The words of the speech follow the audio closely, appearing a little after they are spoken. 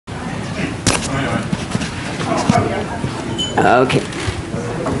Okay.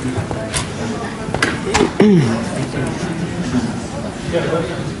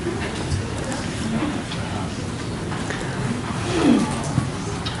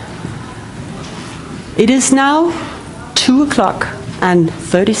 It is now 2:30,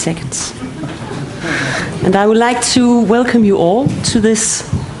 and I would like to welcome you all to this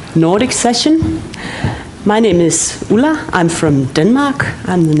Nordic session. My name is Ulla. I'm from Denmark.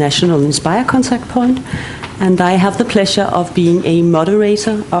 I'm the National Inspire Contact Point, and I have the pleasure of being a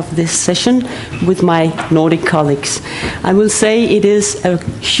moderator of this session with my Nordic colleagues. I will say it is a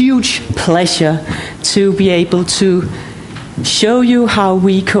huge pleasure to be able to show you how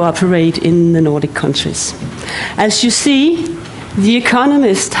we cooperate in the Nordic countries. As you see, The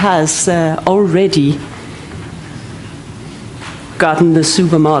Economist has already gotten the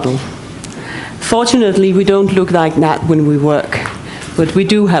supermodel. Fortunately, we don't look like that when we work, but we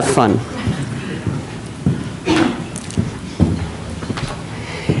do have fun.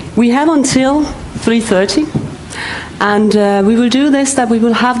 We have until 3:30, and we will do this, that we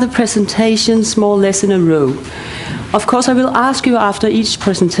will have the presentations more or less in a row. Of course, I will ask you after each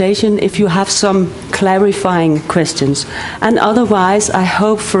presentation if you have some clarifying questions. And otherwise, I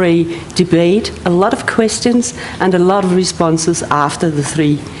hope for a debate, a lot of questions, and a lot of responses after the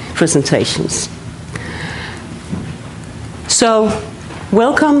 3 presentations. So,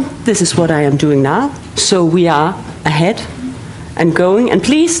 welcome. This is what I am doing now. So we are ahead and going. And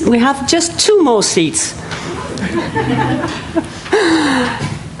please, we have just 2 more seats.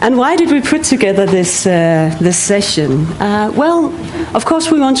 And why did we put together this session? Well, of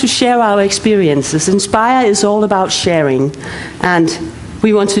course, we want to share our experiences. Inspire is all about sharing, and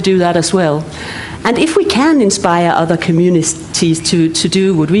we want to do that as well. And if we can inspire other communities to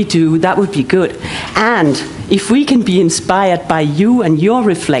do what we do, that would be good. And if we can be inspired by you and your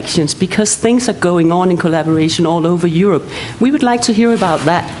reflections, because things are going on in collaboration all over Europe, we would like to hear about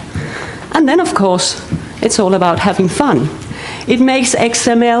that. And then, of course, it's all about having fun. It makes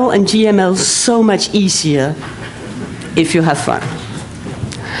XML and GML so much easier if you have fun.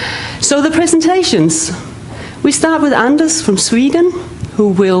 So the presentations. We start with Anders from Sweden, who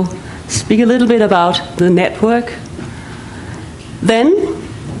will speak a little bit about the network. Then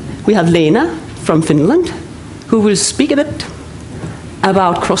we have Lena from Finland, who will speak a bit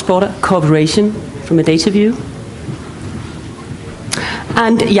about cross-border cooperation from a data view.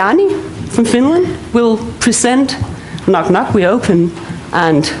 And Jani from Finland will present Knock Knock, We're Open,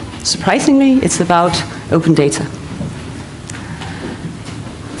 and surprisingly, it's about open data.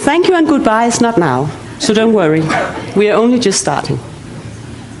 Thank you and goodbye is not now, so don't worry. We are only just starting.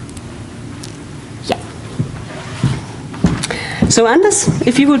 Yeah. So Anders,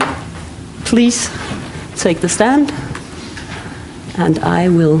 if you would please take the stand, and I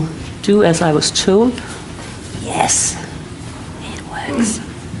will do as I was told. Yes, it works.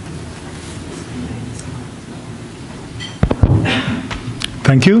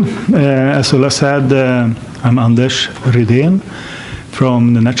 Thank you. As Ulla said, I'm Anders Rydén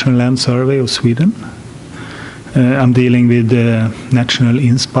from the National Land Survey of Sweden. I'm dealing with the National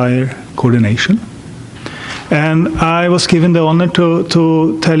Inspire coordination. And I was given the honor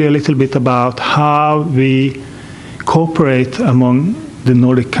to tell you a little bit about how we cooperate among the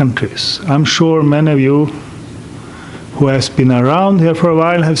Nordic countries. I'm sure many of you who has been around here for a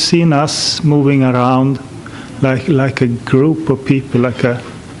while have seen us moving around like a group of people, like a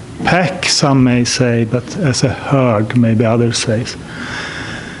pack, some may say, but as a herd, maybe others say.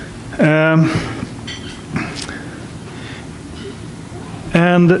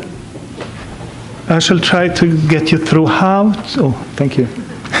 And I shall try to get you through how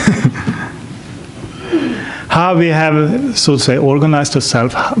we have, so to say, organized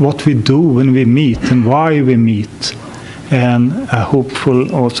ourselves, what we do when we meet and why we meet. And I hope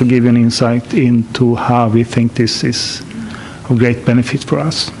will also give you an insight into how we think this is of great benefit for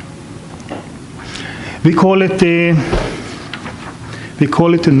us. We call it the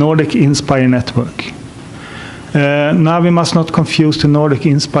Nordic Inspire Network. Now we must not confuse the Nordic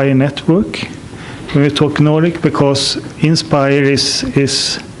Inspire Network when we talk Nordic, because Inspire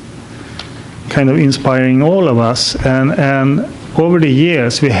is kind of inspiring all of us, and over the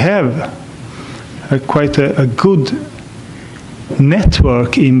years we have quite a good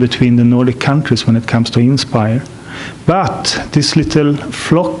network in between the Nordic countries when it comes to Inspire. But this little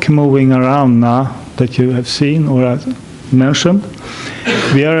flock moving around now that you have seen or mentioned,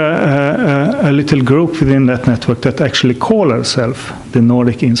 we are a little group within that network that actually call ourselves the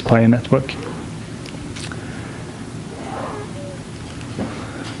Nordic Inspire Network.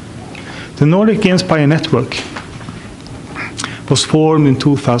 The Nordic Inspire Network was formed in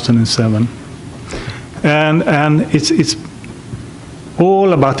 2007, and it's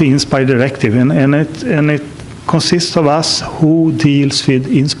all about the Inspire directive, and it consists of us who deals with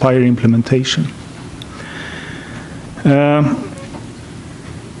Inspire implementation.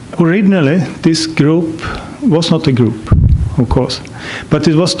 Originally, this group was not a group, of course, but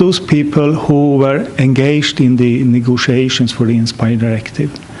it was those people who were engaged in the negotiations for the Inspire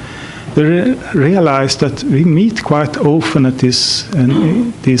directive. They realized that we meet quite often at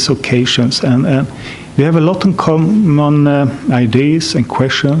these occasions, and we have a lot in common ideas and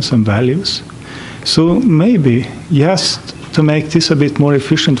questions and values. So maybe, just to make this a bit more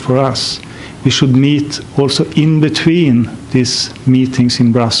efficient for us, we should meet also in between these meetings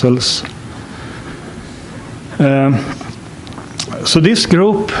in Brussels. So this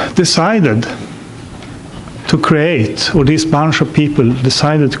group decided to create, or this bunch of people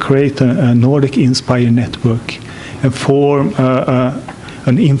decided to create a Nordic Inspire network and form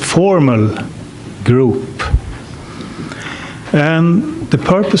an informal group. And the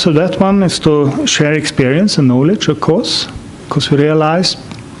purpose of that one is to share experience and knowledge, of course, because we realized,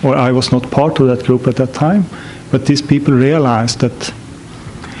 or I was not part of that group at that time, but these people realized that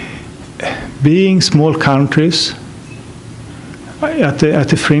being small countries at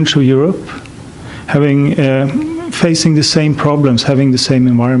the fringe of Europe, having facing the same problems, having the same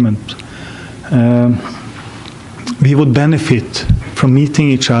environment, we would benefit from meeting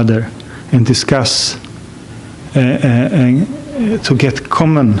each other and discuss to get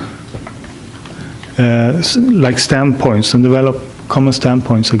common like standpoints and develop common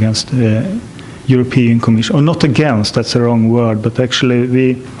standpoints against the European Commission, or not against, that's the wrong word, but actually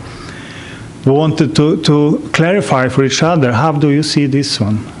we wanted to clarify for each other, how do you see this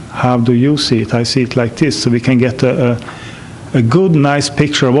one? How do you see it? I see it like this, so we can get a good, nice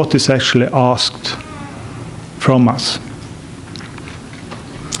picture of what is actually asked from us.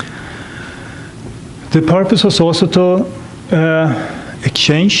 The purpose was also to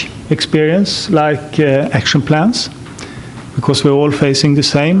exchange experience, like action plans, because we're all facing the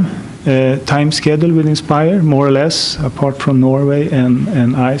same time schedule with Inspire, more or less, apart from Norway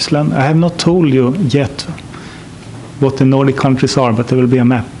and Iceland. I have not told you yet what the Nordic countries are, but there will be a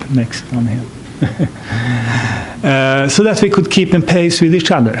map next on here. So that we could keep in pace with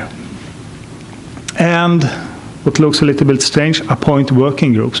each other. And what looks a little bit strange, appoint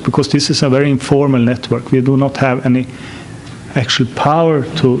working groups, because this is a very informal network. We do not have any actual power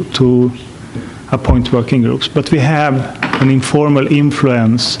to appoint working groups, but we have an informal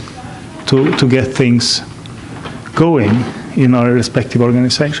influence to get things going in our respective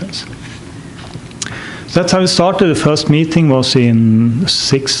organizations. So that's how it started. The first meeting was in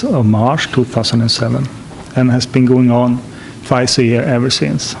 6th of March 2007 and has been going on twice a year ever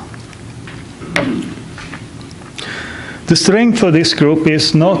since. The strength of this group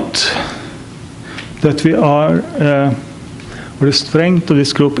is not that we are, or the strength of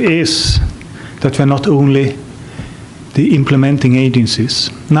this group is that we're not only the implementing agencies.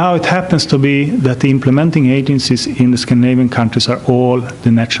 Now it happens to be that the implementing agencies in the Scandinavian countries are all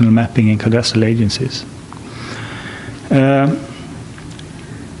the national mapping and cadastral agencies.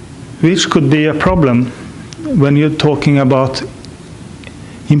 Which could be a problem when you're talking about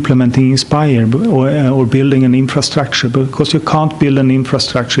implementing Inspire or building an infrastructure, because you can't build an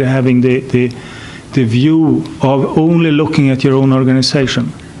infrastructure having the view of only looking at your own organization,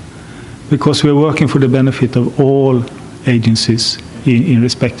 because we're working for the benefit of all agencies in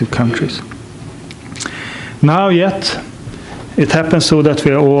respective countries. Now yet, it happens so that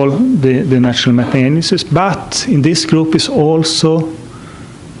we are all the national mapping agencies, but in this group is also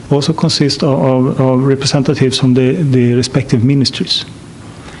consists of representatives from the respective ministries,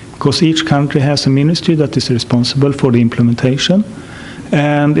 because each country has a ministry that is responsible for the implementation,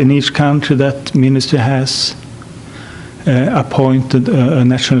 and in each country that ministry has appointed a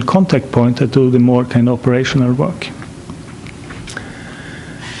national contact point that do the more kind of operational work.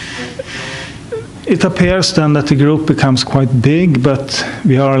 It appears then that the group becomes quite big, but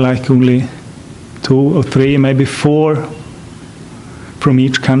we are like only 2 or 3, maybe 4 from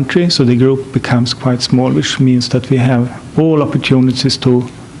each country, so the group becomes quite small, which means that we have all opportunities to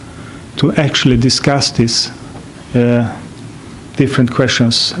actually discuss these different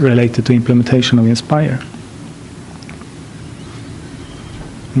questions related to implementation of Inspire.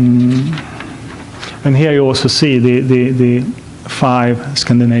 And here you also see the 5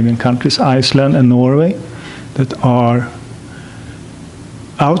 Scandinavian countries, Iceland and Norway, that are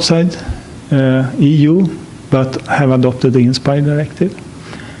outside EU but have adopted the Inspire directive,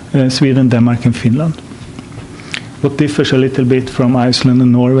 Sweden, Denmark and Finland. What differs a little bit from Iceland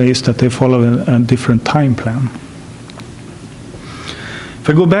and Norway is that they follow a different time plan. If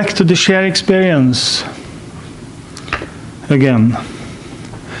I go back to the share experience again,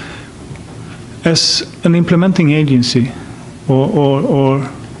 As an implementing agency or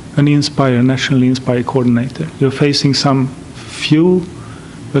an national Inspire coordinator, you're facing some few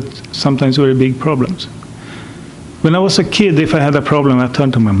but sometimes very big problems. When I was a kid, if I had a problem, I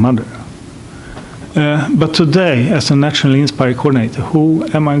turned to my mother. But today, as a national Inspire coordinator, who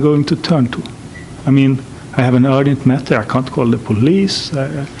am I going to turn to? I mean, I have an urgent matter. I can't call the police.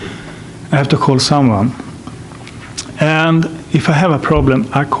 I have to call someone. And if I have a problem,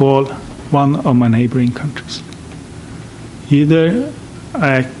 I call one of my neighboring countries. Either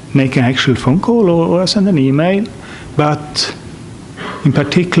I make an actual phone call or I send an email, but in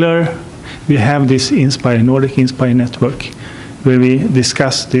particular, we have this Nordic Inspire network where we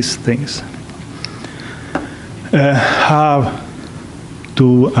discuss these things. How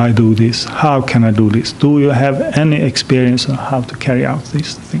do I do this? How can I do this? Do you have any experience on how to carry out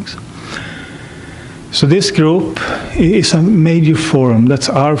these things? So this group is a major forum. That's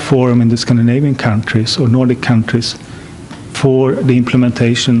our forum in the Scandinavian countries or Nordic countries for the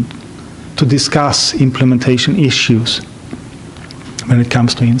implementation, to discuss implementation issues when it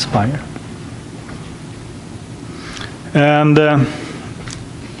comes to Inspire. And I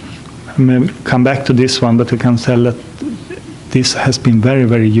may come back to this one, but I can tell that this has been very,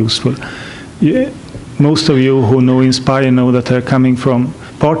 very useful. Most of you who know Inspire know that they're coming from,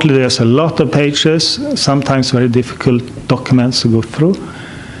 partly there's a lot of pages, sometimes very difficult documents to go through.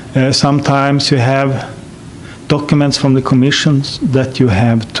 Sometimes you have documents from the commissions that you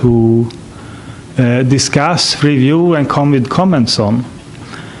have to discuss, review, and come with comments on.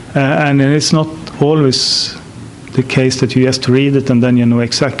 And it's not always the case that you just read it and then you know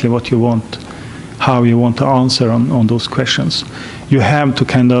exactly what you want, how you want to answer on those questions. You have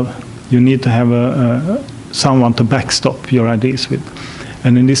to you need to have someone to backstop your ideas with.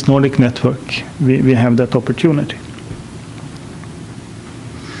 And in this Nordic network, we have that opportunity.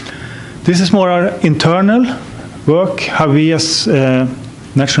 This is more our internal work, how we as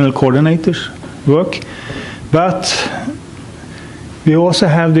national coordinators work. But we also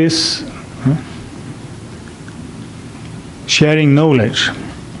have this sharing knowledge.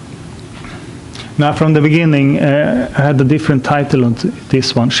 Now, from the beginning, I had a different title on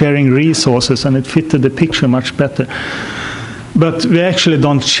this one, sharing resources, and it fitted the picture much better. But we actually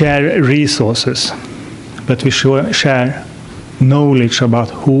don't share resources, but we share knowledge about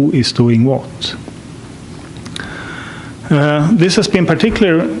who is doing what. This has been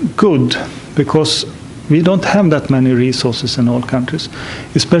particularly good because we don't have that many resources in all countries,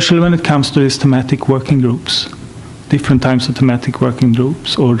 especially when it comes to these thematic working groups, different types of thematic working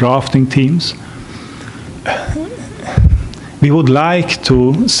groups or drafting teams. We would like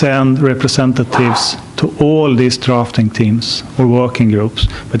to send representatives to all these drafting teams or working groups,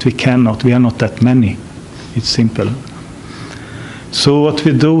 but we cannot. We are not that many. It's simple. So what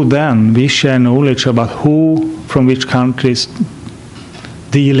we do then, we share knowledge about who from which countries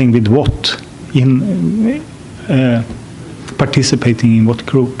dealing with what, in participating in what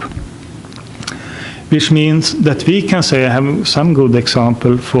group. Which means that we can say, I have some good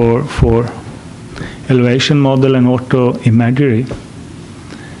example for elevation model and auto imagery,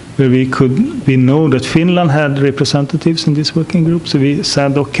 where we know that Finland had representatives in this working group, so we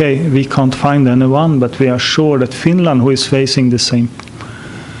said, okay, we can't find anyone, but we are sure that Finland, who is facing the same,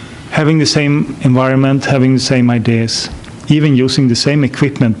 having the same environment, having the same ideas, even using the same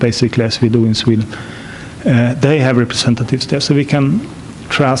equipment basically as we do in Sweden, they have representatives there, so we can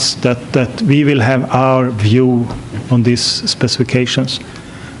trust that we will have our view on these specifications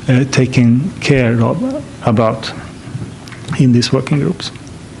taken care of about in these working groups.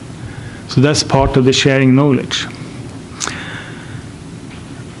 So that's part of the sharing knowledge.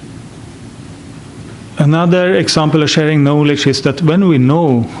 Another example of sharing knowledge is that when we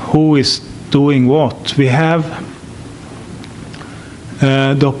know who is doing what, we have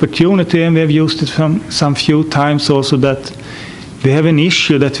the opportunity, and we have used it some few times also, that we have an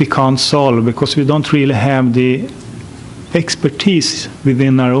issue that we can't solve because we don't really have the expertise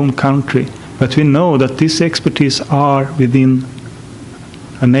within our own country, but we know that this expertise are within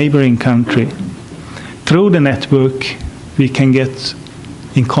a neighboring country. Through the network, we can get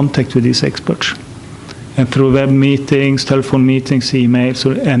in contact with these experts. And through web meetings, telephone meetings,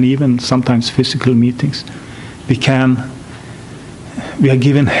 emails, and even sometimes physical meetings, we are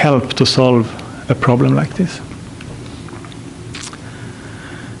given help to solve a problem like this.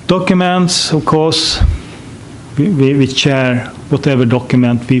 Documents, of course, we share whatever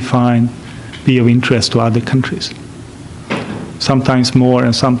document we find be of interest to other countries. Sometimes more,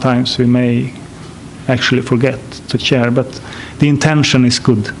 and sometimes we may actually forget to share, but the intention is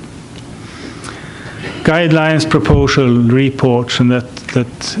good. guidelines, proposal, reports, and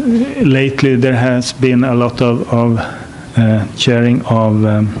that lately there has been a lot of sharing of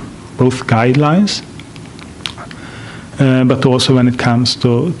both guidelines, but also when it comes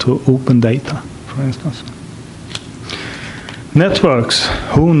to open data, for instance. Networks,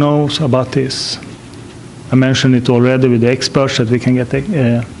 who knows about this? I mentioned it already with the experts that we can get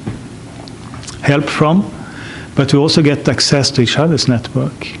help from, but we also get access to each other's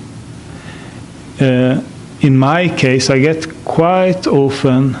network. In my case, I get quite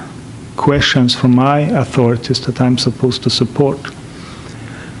often questions from my authorities that I'm supposed to support.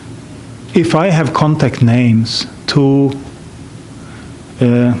 If I have contact names to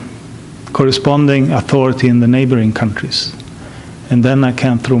corresponding authority in the neighboring countries, and then I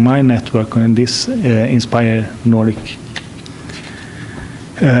can, through my network and this Inspire Nordic,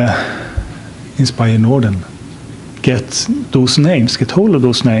 Inspire Norden, get those names, get hold of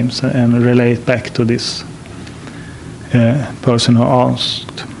those names, and relay it back to this person who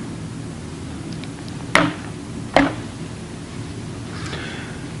asked.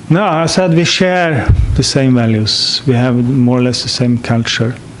 Now, I said we share the same values. We have more or less the same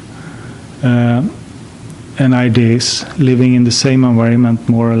culture and ideas, living in the same environment,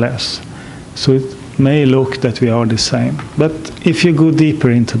 more or less. So it may look that we are the same. But if you go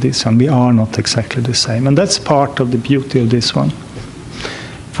deeper into this one, we are not exactly the same. And that's part of the beauty of this one.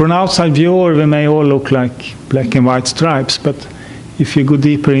 For an outside viewer, we may all look like black and white stripes, but if you go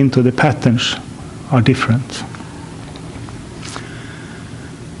deeper into the patterns, are different.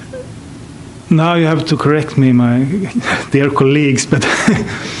 Now you have to correct me, my dear colleagues, but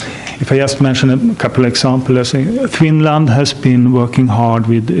if I just mention a couple of examples, Finland has been working hard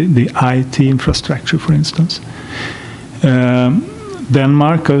with the IT infrastructure, for instance.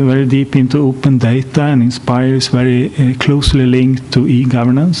 Denmark are very deep into open data, and Inspire is very closely linked to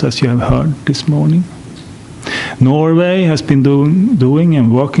e-governance, as you have heard this morning. Norway has been doing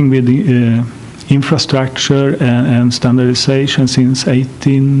and working with infrastructure and standardization since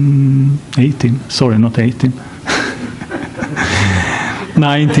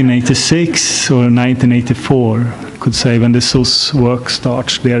 1986 or 1984, could say, when the SOS work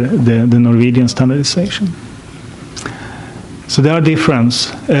starts, the Norwegian standardization. So there are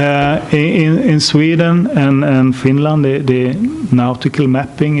differences. In Sweden and Finland, the nautical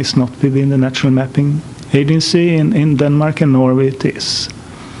mapping is not within the National Mapping Agency. In Denmark and Norway it is,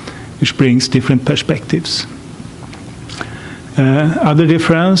 which brings different perspectives. Other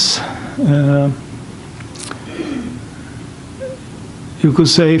difference, you could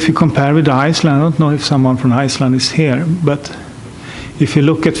say, if you compare with Iceland, I don't know if someone from Iceland is here, but if you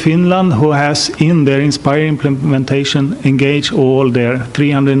look at Finland, who has in their Inspire implementation engaged all their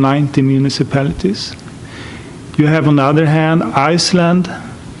 390 municipalities. You have, on the other hand, Iceland,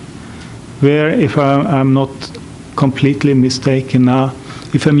 where, if I'm not completely mistaken now,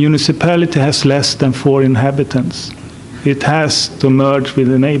 if a municipality has less than 4 inhabitants, it has to merge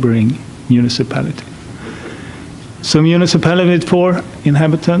with a neighboring municipality. So municipality with 4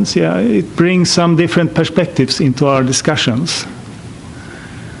 inhabitants, yeah, it brings some different perspectives into our discussions.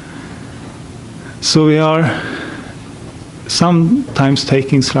 So we are sometimes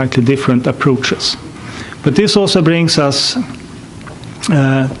taking slightly different approaches. But this also brings us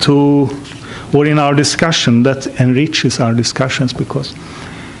to, or in our discussion, that enriches our discussions, because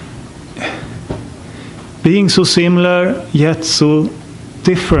being so similar yet so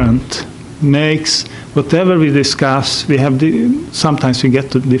different makes whatever we discuss, we have sometimes we get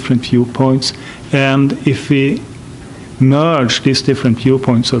to different viewpoints, and if we merge these different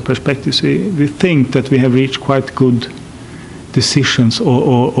viewpoints or perspectives, we think that we have reached quite good decisions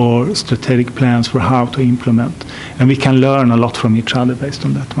or strategic plans for how to implement, and we can learn a lot from each other based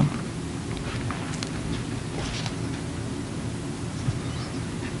on that one.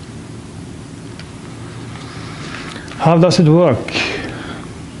 How does it work?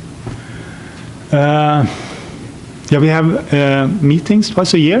 We have meetings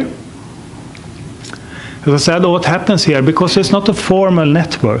twice a year. As I said, what happens here, because it's not a formal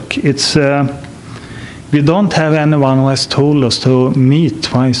network, it's we don't have anyone who has told us to meet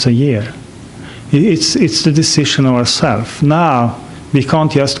twice a year. It's the decision of ourselves. Now, we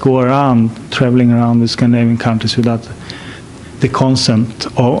can't just go around, traveling around the Scandinavian countries without the consent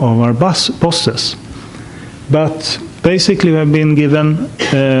of our bosses. But basically, we have been given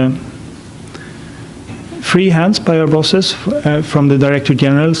free hands by our bosses from the Director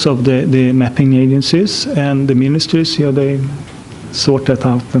Generals of the mapping agencies, and the ministries here, they sort that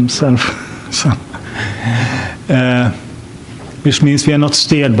out themselves. So, which means we are not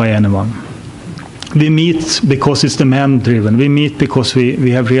steered by anyone. we meet because it's demand-driven. We meet because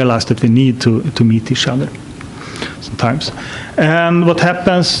we have realized that we need to meet each other sometimes. And what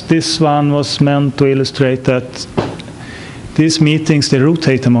happens, this one was meant to illustrate that these meetings, they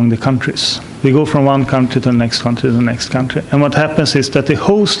rotate among the countries. We go from one country to the next country to the next country. And what happens is that the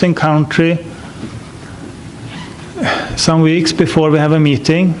hosting country, some weeks before we have a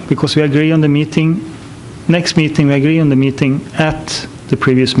meeting, because we agree on the meeting, next meeting we agree on the meeting at the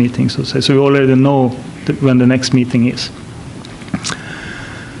previous meeting, so to say. So we already know when the next meeting is.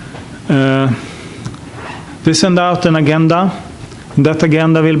 They send out an agenda. That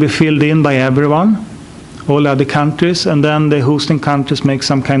agenda will be filled in by everyone, all other countries, and then the hosting countries make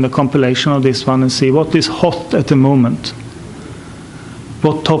some kind of compilation of this one and see what is hot at the moment.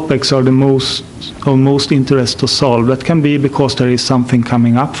 What topics are the of most interest to solve. That can be because there is something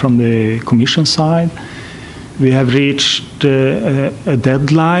coming up from the Commission side. We have reached a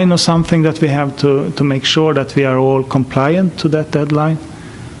deadline or something that we have to make sure that we are all compliant to that deadline,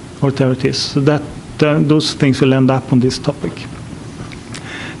 whatever it is. So that those things will end up on this topic.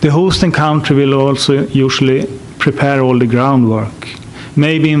 The hosting country will also usually prepare all the groundwork,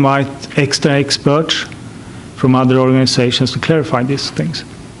 maybe invite extra experts from other organizations to clarify these things.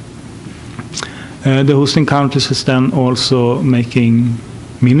 The hosting countries is then also making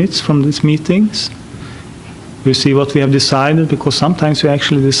minutes from these meetings. We see what we have decided, because sometimes we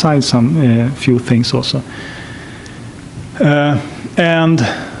actually decide some few things also. And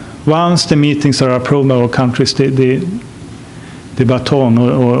once the meetings are approved by our countries, the baton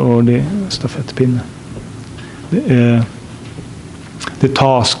or the stafettpinne, the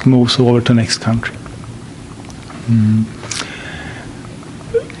task moves over to next country.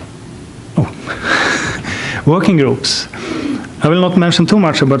 Working groups. I will not mention too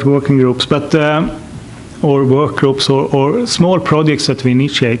much about working groups, but or work groups or small projects that we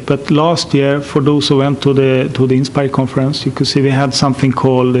initiate. But last year, for those who went to the Inspire conference, you could see we had something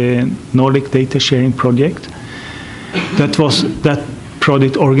called the Nordic Data Sharing Project. That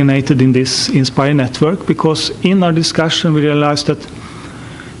project originated in this Inspire network, because in our discussion we realized that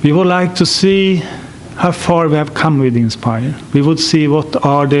we would like to see how far we have come with Inspire. We would see what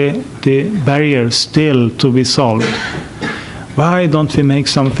are the barriers still to be solved. Why don't we make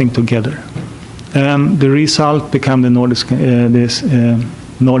something together? And the result became the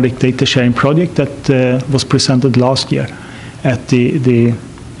Nordic Data Sharing Project that was presented last year at the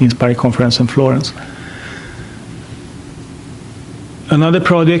Inspire conference in Florence. Another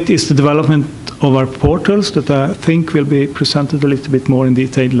project is the development of our portals that I think will be presented a little bit more in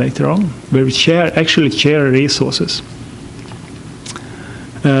detail later on, where we actually share resources.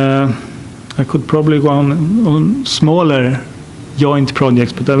 I could probably go on smaller joint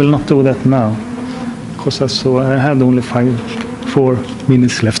projects, but I will not do that now, because I had only 4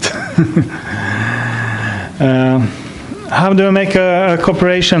 minutes left. How do I make a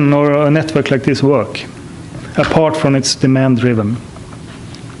cooperation or a network like this work, apart from its demand-driven?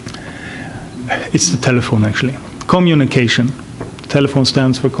 It's the telephone, actually. Communication. Telephone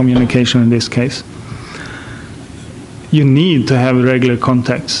stands for communication in this case. You need to have regular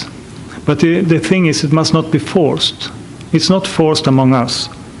contacts. But the thing is, it must not be forced. It's not forced among us.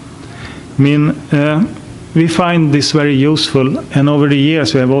 I mean, we find this very useful, and over the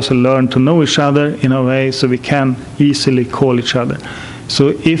years we have also learned to know each other in a way so we can easily call each other.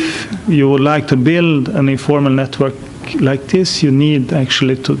 So if you would like to build an informal network like this, you need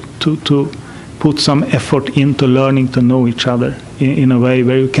actually to put some effort into learning to know each other in a way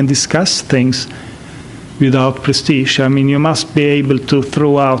where you can discuss things without prestige. I mean, you must be able to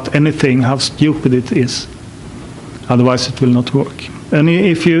throw out anything, how stupid it is. Otherwise it will not work. And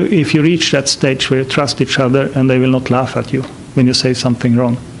if you reach that stage where you trust each other and they will not laugh at you when you say something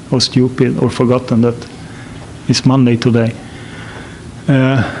wrong or stupid or forgotten that it's Monday today,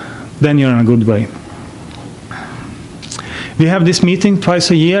 then you're in a good way. We have this meeting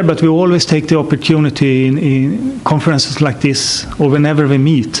twice a year, but we always take the opportunity in conferences like this, or whenever we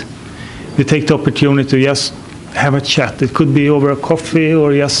meet, we take the opportunity to just have a chat. It could be over a coffee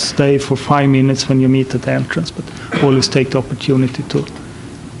or just stay for 5 minutes when you meet at the entrance, but always take the opportunity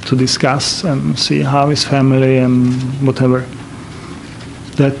to discuss and see how is family and whatever.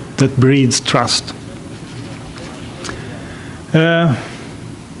 That breeds trust.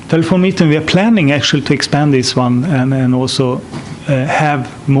 Telephone meeting, we are planning actually to expand this one and also have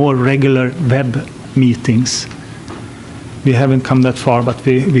more regular web meetings. We haven't come that far, but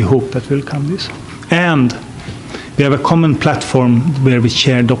we hope that we'll come this. And we have a common platform where we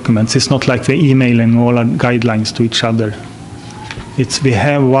share documents. It's not like we're emailing all our guidelines to each other. We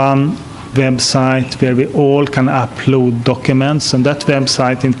have one website where we all can upload documents, and that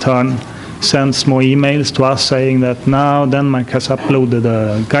website in turn send small emails to us saying that now Denmark has uploaded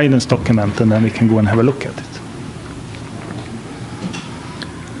a guidance document, and then we can go and have a look at it.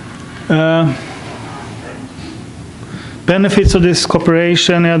 Benefits of this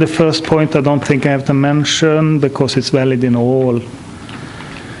cooperation, the first point I don't think I have to mention because it's valid in all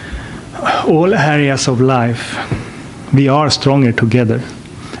areas of life. We are stronger together.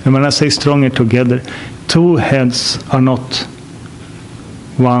 And when I say stronger together, two heads are not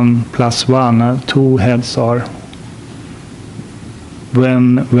 1 + 1. Two heads are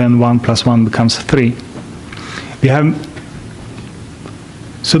when 1 + 1 becomes 3. We have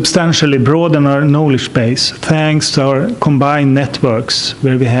substantially broadened our knowledge base thanks to our combined networks,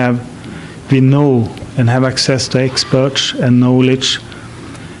 where we know and have access to experts and knowledge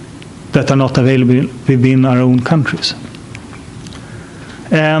that are not available within our own countries.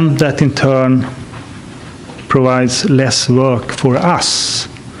 And that in turn provides less work for us.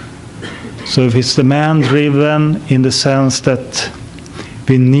 So if it's demand-driven in the sense that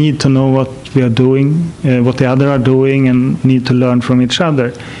we need to know what we are doing, what the other are doing, and need to learn from each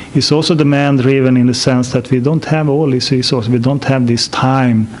other, it's also demand-driven in the sense that we don't have all these resources, we don't have this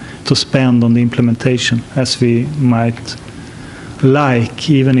time to spend on the implementation as we might like,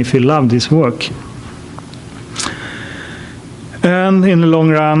 even if we love this work. And in the long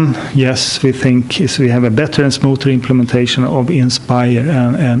run, yes, we think we have a better and smoother implementation of Inspire,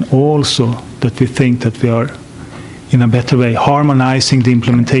 and also that we think that we are, in a better way, harmonizing the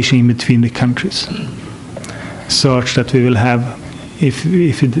implementation in between the countries, such that we will have, if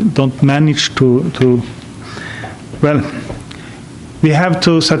we don't manage to well, we have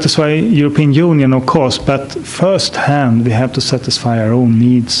to satisfy European Union, of course, but first hand we have to satisfy our own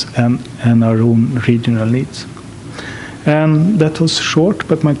needs and our own regional needs. And that was short,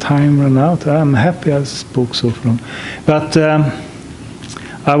 but my time ran out. I'm happy I spoke so long. But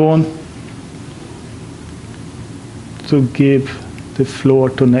I want to give the floor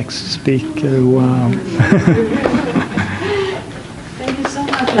to next speaker. Wow. Thank you so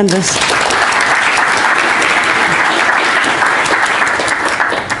much, Anders.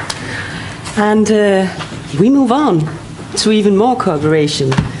 And we move on to even more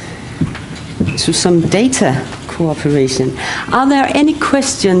cooperation, to some data cooperation. Are there any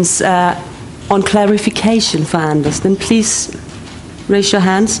questions on clarification for Anders? Then please raise your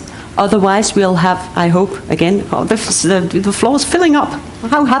hands. Otherwise, we'll have, I hope, again, the floor is filling up.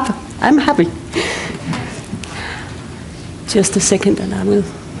 How happy? I'm happy. Just a second and I will.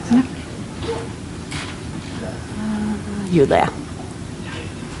 You're there.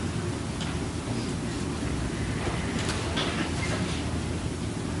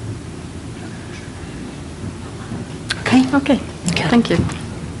 Okay, thank you.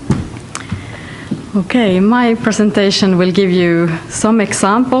 Okay, my presentation will give you some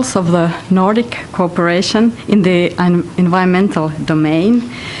examples of the Nordic cooperation in the environmental domain.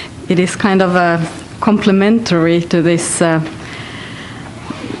 It is kind of a complementary to this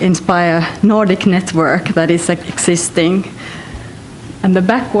Inspire Nordic network that is existing. And the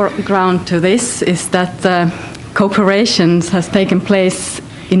background to this is that cooperation has taken place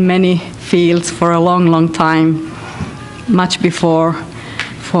in many fields for a long, long time, much before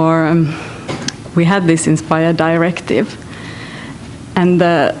we had this Inspire directive. And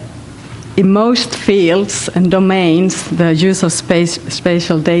in most fields and domains, the use of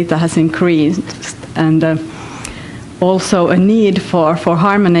spatial data has increased, and also a need for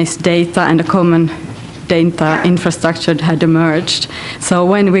harmonized data and a common data infrastructure had emerged. So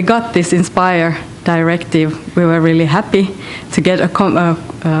when we got this Inspire directive, we were really happy to get a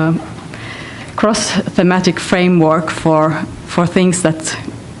cross-thematic framework for things that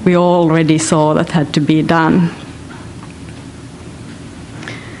we already saw that had to be done.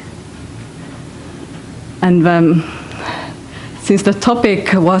 And since the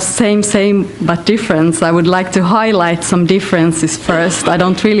topic was same but difference, I would like to highlight some differences first. I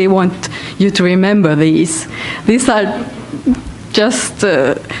don't really want you to remember these. These are just,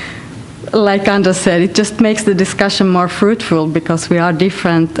 like Anders said, it just makes the discussion more fruitful because we are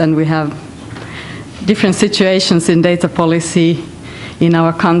different and we have different situations in data policy in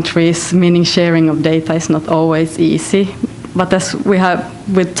our countries, meaning sharing of data is not always easy. But as we have,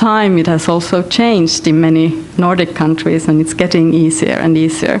 with time, it has also changed in many Nordic countries, and it's getting easier and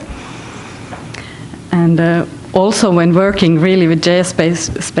easier. And also when working really with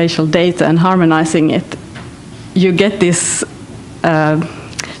geospatial data and harmonizing it, you get these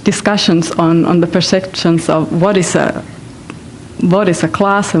discussions on the perceptions of what is a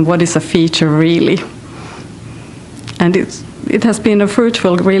class and what is a feature really. And it has been a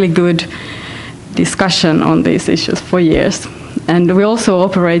fruitful, really good discussion on these issues for years. And we also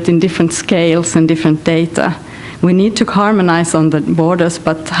operate in different scales and different data. We need to harmonize on the borders,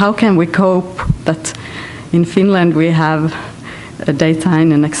 but how can we cope that in Finland we have data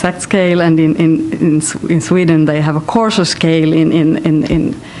in an exact scale, and in Sweden they have a coarser scale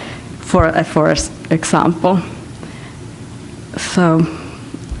for example. So,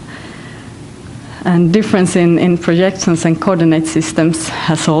 and difference in projections and coordinate systems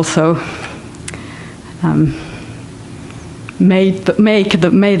has also made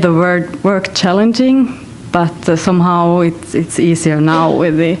the work challenging, but somehow it's easier now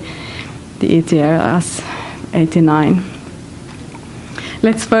with the ETRS 89.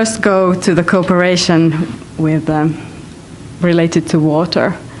 Let's first go to the cooperation with related to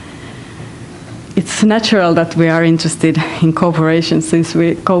water. It's natural that we are interested in cooperation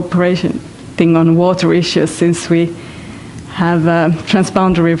cooperating on water issues, since we have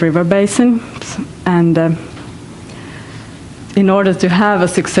transboundary river basins, and in order to have a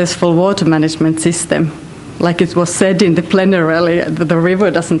successful water management system, like it was said in the plenary, the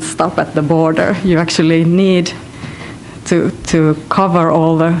river doesn't stop at the border. You actually need to cover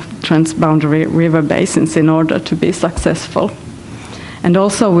all the transboundary river basins in order to be successful. And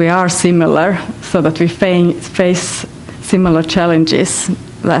also we are similar, so that we face similar challenges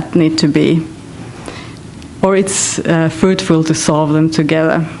that need to be, or it's fruitful to solve them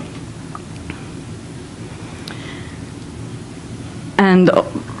together. And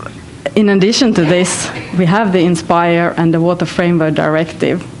in addition to this, we have the INSPIRE and the Water Framework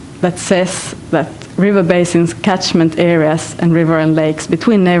Directive that says that river basins, catchment areas, and river and lakes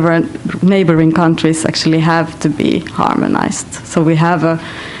between neighboring countries actually have to be harmonized. So we have a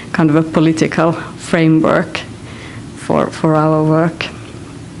kind of a political framework for our work.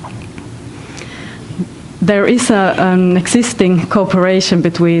 There is an existing cooperation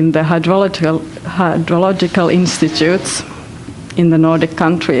between the hydrological institutes in the Nordic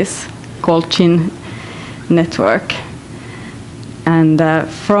countries called CHIN network. And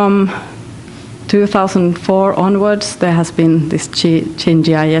from 2004 onwards, there has been this CHIN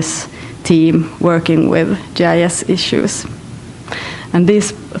GIS team working with GIS issues. And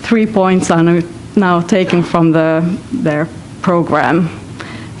these 3 points are now taken from their program.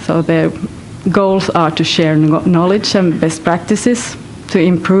 So their goals are to share knowledge and best practices, to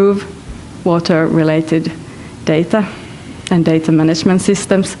improve water-related data and data management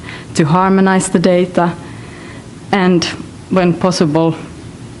systems, to harmonize the data, and when possible,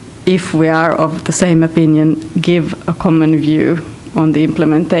 if we are of the same opinion, give a common view on the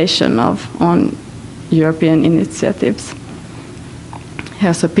implementation on European initiatives.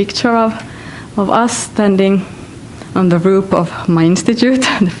 Here's a picture of us standing on the roof of my institute,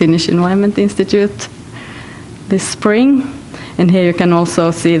 the Finnish Environment Institute, this spring. And here you can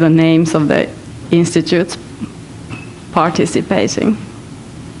also see the names of the institutes participating.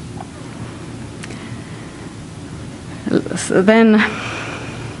 So then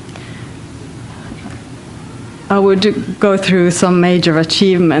I would go through some major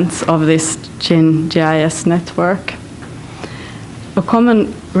achievements of this CHIN GIS network. A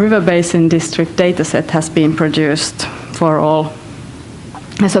common river basin district dataset has been produced for all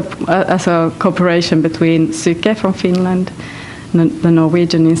as a cooperation between Syke from Finland, the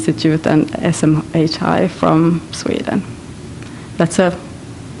Norwegian Institute, and SMHI from Sweden. That's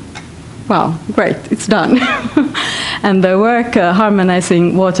wow, great, it's done. And the work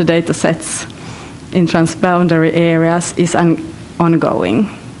harmonizing water data sets in transboundary areas is ongoing.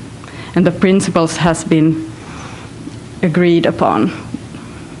 And the principles has been agreed upon.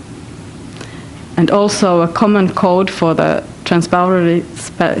 And also a common code for the transboundary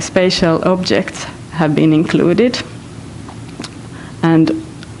spatial objects have been included. And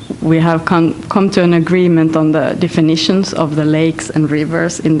we have come to an agreement on the definitions of the lakes and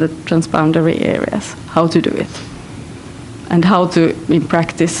rivers in the transboundary areas, how to do it, and how to, in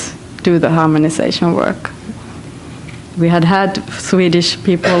practice, do the harmonization work. We had Swedish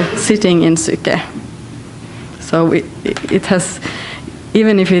people sitting in Syke. So it has,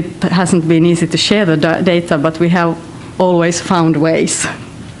 even if it hasn't been easy to share the data, but we have always found ways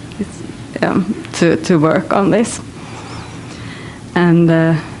to work on this. And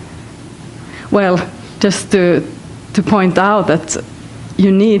well, just to point out that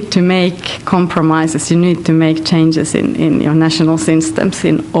you need to make compromises, you need to make changes in your national systems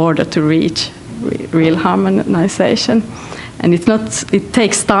in order to reach real harmonization. And it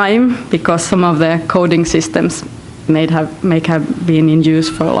takes time, because some of the coding systems may have been in use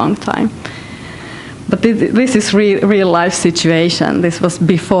for a long time. But this is real life situation. This was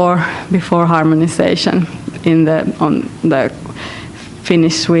before harmonization on the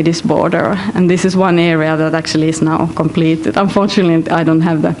Finnish-Swedish border. And this is one area that actually is now completed. Unfortunately, I don't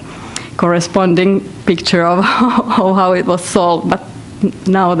have the corresponding picture of how it was solved, but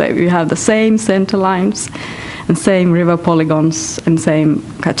now that we have the same center lines and same river polygons and same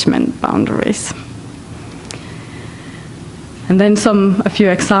catchment boundaries. And then a few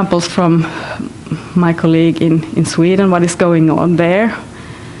examples from my colleague in Sweden, what is going on there.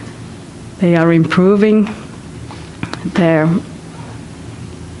 They are improving their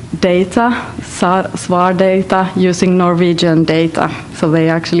data, SVAR data, using Norwegian data. So they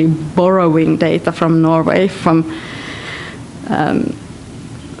are actually borrowing data from Norway, from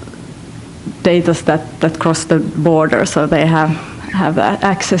data that cross the border. So they have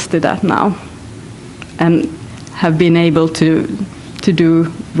access to that now, and have been able to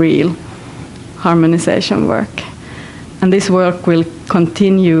do real harmonization work. And this work will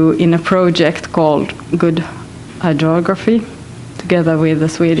continue in a project called Good Hydrography, together with the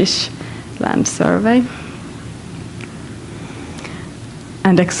Swedish Land Survey.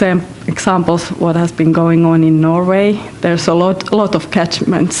 And examples what has been going on in Norway. There's a lot of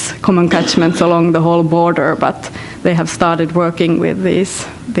catchments, common catchments along the whole border, but they have started working with these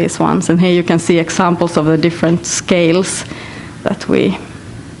ones. And here you can see examples of the different scales that we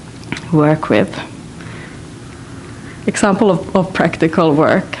work with. Example of practical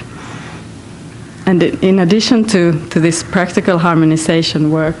work. And in addition to this practical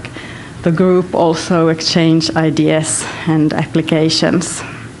harmonization work, the group also exchanged ideas and applications.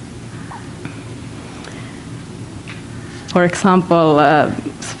 For example,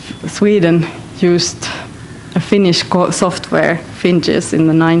 Sweden used a Finnish software, Finges, in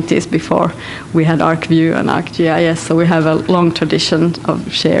the 90s before we had ArcView and ArcGIS, so we have a long tradition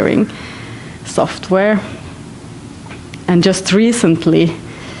of sharing software. And just recently,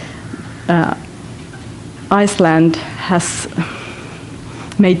 Iceland has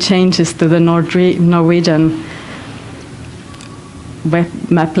made changes to the Norwegian web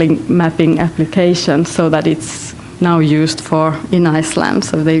mapping application so that it's now used in Iceland.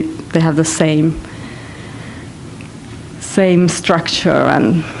 So they have the same structure,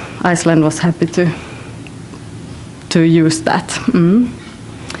 and Iceland was happy to use that.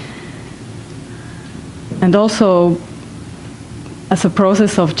 And also, as a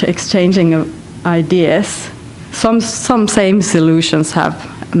process of exchanging ideas, some same solutions have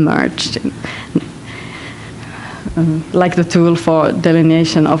emerged, like the tool for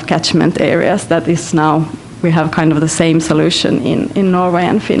delineation of catchment areas. That is now, we have kind of the same solution in Norway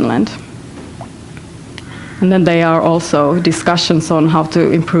and Finland. And then there are also discussions on how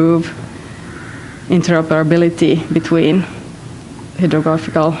to improve interoperability between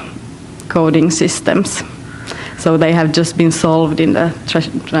hydrographical coding systems. So they have just been solved in the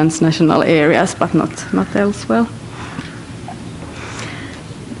transnational areas, but not elsewhere.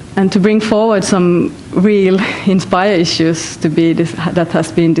 And to bring forward some real Inspire issues that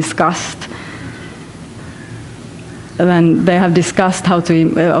has been discussed, then they have discussed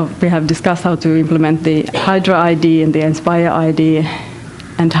we have discussed how to implement the Hydro ID and the Inspire ID,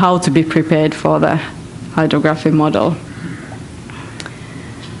 and how to be prepared for the hydrography model.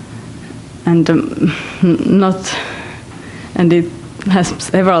 And it has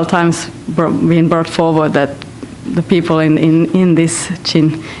several times been brought forward that the people in this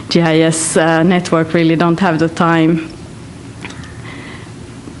GIS network really don't have the time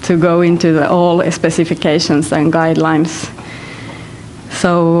to go into all specifications and guidelines.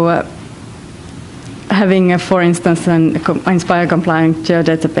 So having, for instance, an Inspire compliant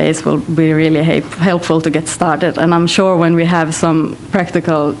geodatabase will be really helpful to get started. And I'm sure when we have some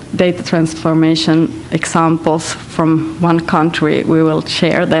practical data transformation examples from one country, we will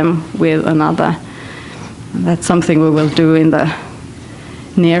share them with another. That's something we will do in the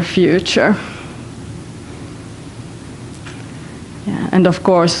near future. Yeah, and of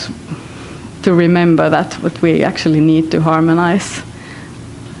course, to remember that what we actually need to harmonize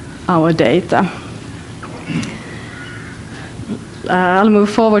our data. I'll move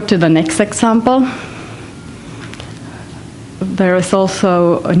forward to the next example. There is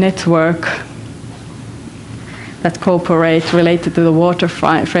also a network that cooperate related to the Water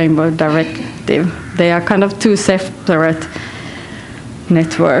Framework Directive. They are kind of two separate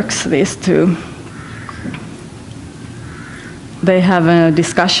networks, these two. They have a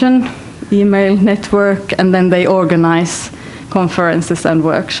discussion email network, and then they organize conferences and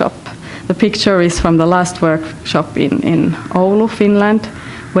workshops. The picture is from the last workshop in Oulu, Finland,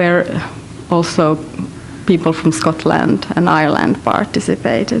 where also people from Scotland and Ireland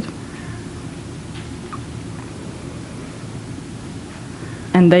participated.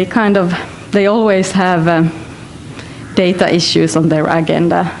 And they always have data issues on their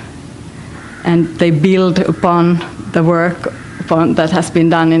agenda, and they build upon the work that has been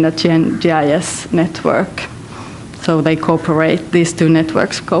done in the GIS network. So they cooperate, these two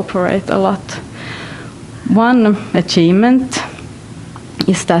networks cooperate a lot. One achievement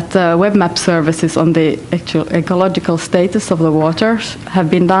is that web map services on the actual ecological status of the waters have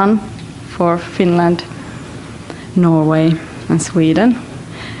been done for Finland, Norway, and Sweden.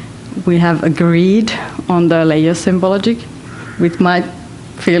 We have agreed on the layer symbology. We might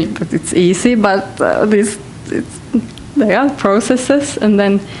feel that it's easy, but they are processes. And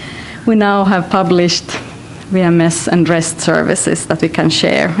then we now have published VMS and REST services that we can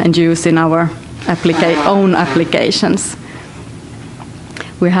share and use in our own applications.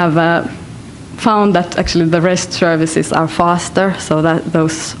 We have found that actually the REST services are faster, so that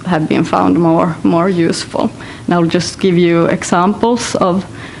those have been found more useful. And I'll just give you examples of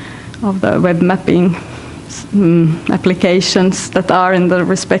the web mapping applications that are in the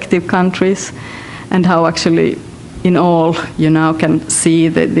respective countries, and how actually in all you now can see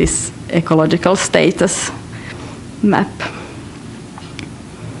this ecological status map.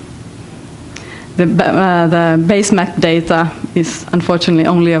 The base map data is unfortunately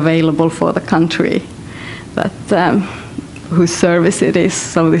only available for the country whose service it is.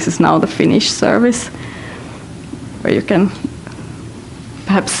 So this is now the Finnish service, where you can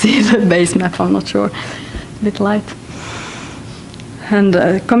perhaps see the base map, I'm not sure, a bit light. And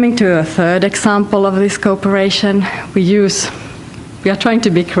coming to a third example of this cooperation, we are trying to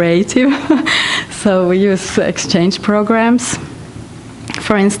be creative, so we use exchange programs.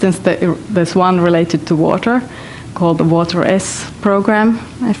 For instance, there's one related to water called the Water S program,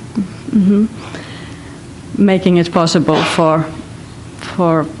 making it possible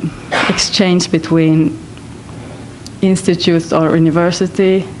for exchange between institutes or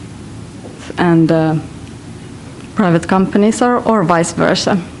university and private companies, or vice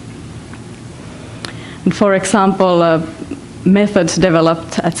versa. And for example, methods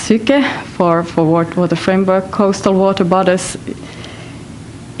developed at Syke for water framework coastal water bodies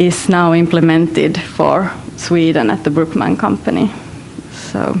is now implemented for Sweden at the Brookman company.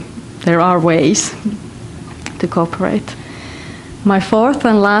 So there are ways to cooperate. My fourth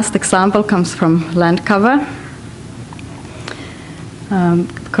and last example comes from land cover.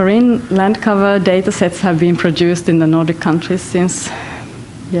 Marine land cover data sets have been produced in the Nordic countries since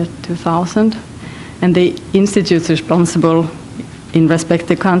year 2000, and the institutes responsible in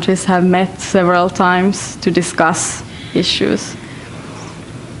respective countries have met several times to discuss issues.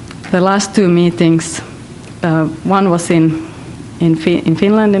 The last two meetings, one was in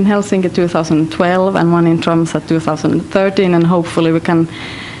Finland, in Helsinki 2012, and one in Tromsø 2013, and hopefully we can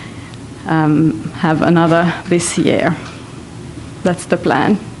have another this year. That's the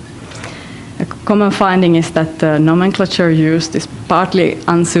plan. A common finding is that the nomenclature used is partly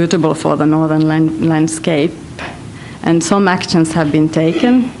unsuitable for the northern landscape, and some actions have been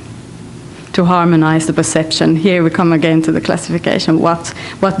taken to harmonize the perception. Here we come again to the classification. What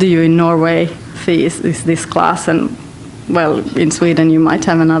do you in Norway see is this class, and well, in Sweden you might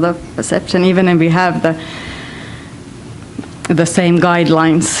have another perception, even if we have the same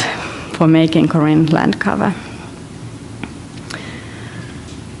guidelines for making marine land cover.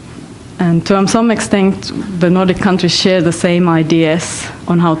 And to some extent, the Nordic countries share the same ideas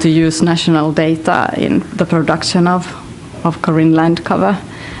on how to use national data in the production of marine land cover.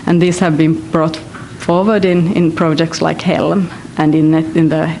 And these have been brought forward in projects like HELM and in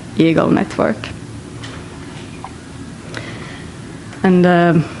the EAGLE network. And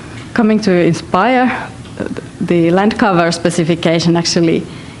coming to INSPIRE, the land cover specification actually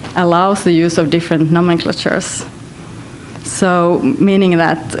allows the use of different nomenclatures. So, meaning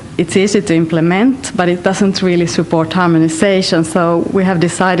that it's easy to implement, but it doesn't really support harmonization. So we have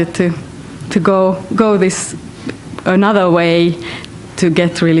decided to go this another way to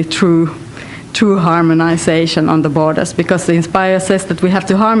get really true harmonization on the borders, because the INSPIRE says that we have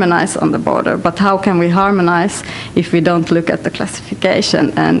to harmonize on the border, but how can we harmonize if we don't look at the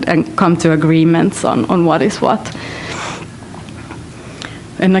classification and come to agreements on what is what?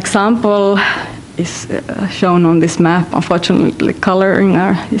 An example is shown on this map. Unfortunately, coloring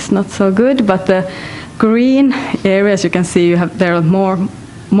is not so good, but the green areas you can see, there are more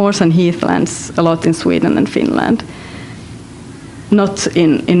moors and heathlands a lot in Sweden and Finland. Not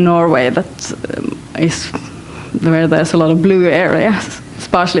in Norway, that is where there's a lot of blue areas,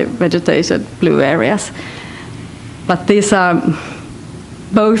 sparsely vegetated blue areas. But these are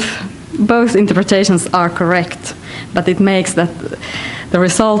both interpretations are correct, but it makes that the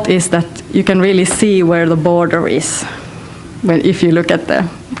result is that you can really see where the border is if you look at the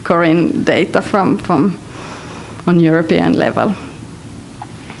marine data from on European level.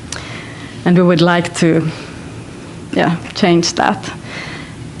 And we would like to change that.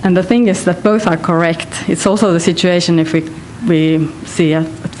 And the thing is that both are correct. It's also the situation if we see a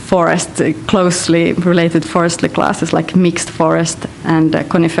forest, closely related forestry classes like mixed forest and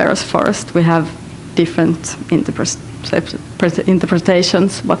coniferous forest. We have different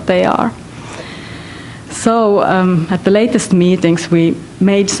interpretations what they are. So at the latest meetings we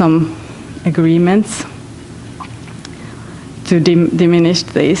made some agreements to diminish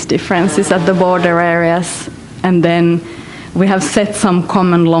these differences at the border areas, and then we have set some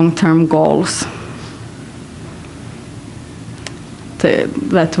common long-term goals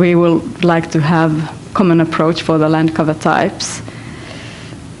that we would like to have common approach for the land cover types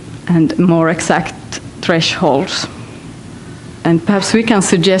and more exact thresholds. And perhaps we can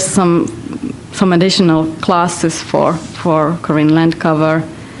suggest some additional classes for Korean land cover.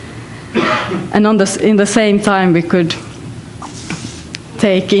 And in the same time we could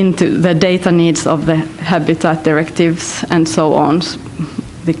take into the data needs of the habitat directives and so on,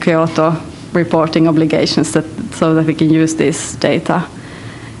 the Kyoto reporting obligations, so that we can use this data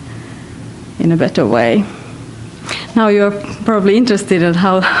in a better way. Now you're probably interested in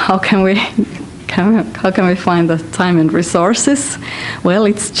how can we find the time and resources? Well,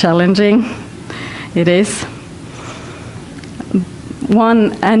 it's challenging. It is.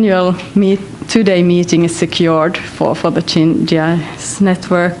 One annual two-day meeting is secured for the GIS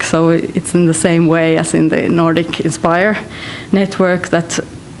network, so it's in the same way as in the Nordic Inspire network that,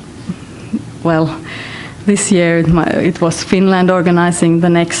 well, this year it was Finland organizing, the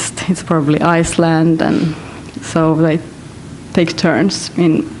next it's probably Iceland, and so they take turns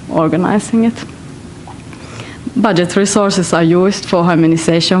in organizing it. Budget resources are used for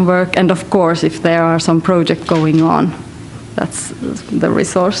harmonization work, and of course if there are some projects going on, that's the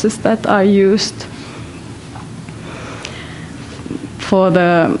resources that are used. For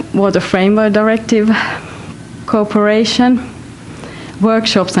the Water Framework Directive cooperation,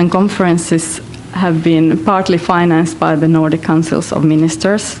 workshops and conferences have been partly financed by the Nordic Councils of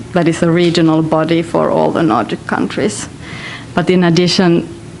Ministers, that is a regional body for all the Nordic countries. But in addition,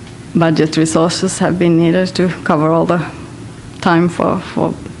 budget resources have been needed to cover all the time for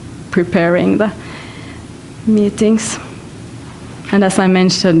preparing the meetings. And as I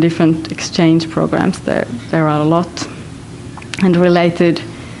mentioned, different exchange programs, there are a lot. And related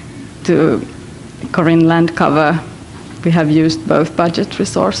to Korean land cover, we have used both budget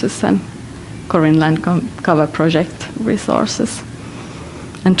resources and Korean land cover project resources.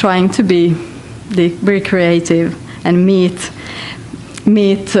 And trying to be very creative and meet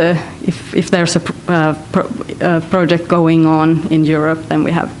if there's a project going on in Europe, then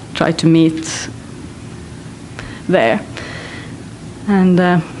we have tried to meet there. And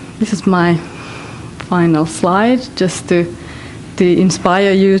this is my final slide, just to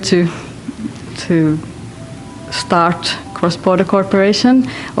inspire you to start cross-border cooperation,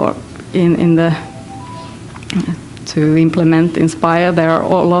 or to implement Inspire. There are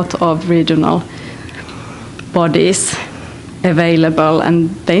a lot of regional bodies available, and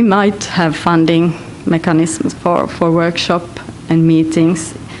they might have funding mechanisms for workshop and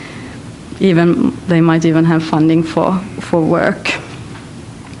meetings. They might even have funding for work.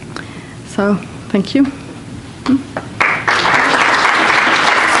 So, thank you.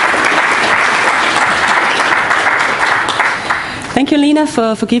 Thank you, Lena,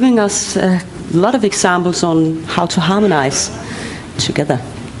 for giving us a lot of examples on how to harmonize together.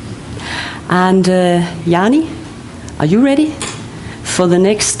 And Jani, are you ready for the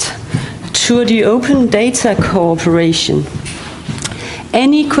next Tour de Open Data Cooperation?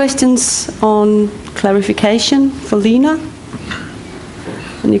 Any questions on clarification for Lena?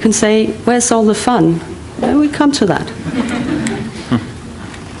 And you can say, where's all the fun? And we come to that.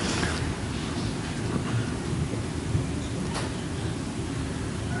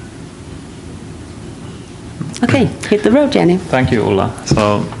 Okay, hit the road, Jani. Thank you, Ulla.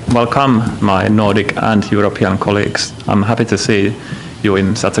 So, welcome, my Nordic and European colleagues. I'm happy to see you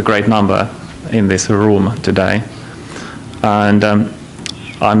in such a great number in this room today. And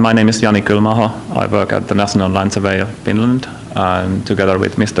my name is Jani Kylmäaho. I work at the National Land Survey of Finland, and together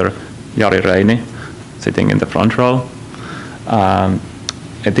with Mr. Jari Reini, sitting in the front row,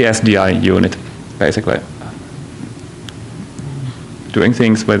 at the SDI unit, basically doing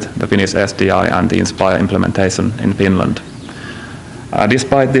things with the Finnish SDI and the Inspire implementation in Finland.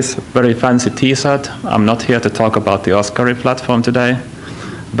 Despite this very fancy T-shirt, I'm not here to talk about the Oscari platform today,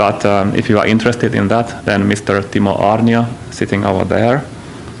 but if you are interested in that, then Mr. Timo Arnio, sitting over there,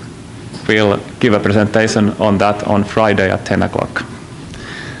 will give a presentation on that on Friday at 10 o'clock.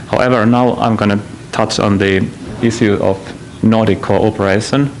 However, now I'm going to touch on the issue of Nordic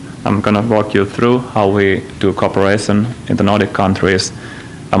cooperation. I'm going to walk you through how we do cooperation in the Nordic countries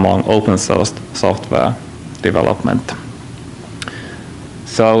among open source software development.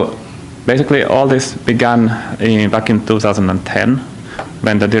 So basically all this began back in 2010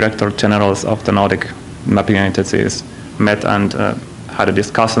 when the Director Generals of the Nordic mapping agencies met and had a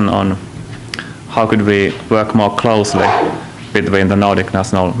discussion on how could we work more closely between the Nordic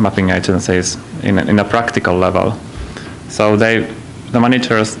national mapping agencies in a practical level. So the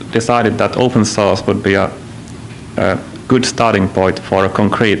managers decided that open source would be a good starting point for a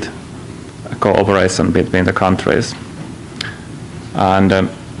concrete cooperation between the countries. And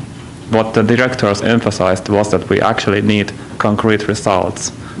what the directors emphasized was that we actually need concrete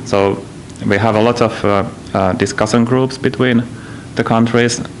results. So we have a lot of discussion groups between the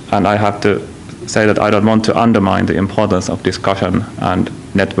countries, and I have to say that I don't want to undermine the importance of discussion and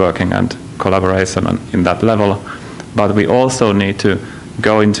networking and collaboration in that level, but we also need to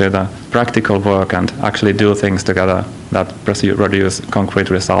go into the practical work and actually do things together that produce concrete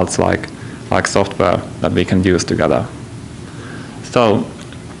results like software that we can use together. So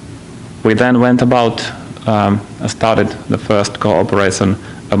we then went about, started the first cooperation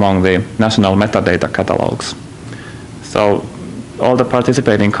among the national metadata catalogs. So all the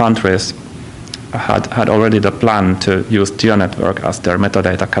participating countries had already the plan to use GeoNetwork as their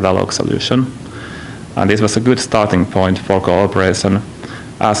metadata catalog solution. And this was a good starting point for cooperation,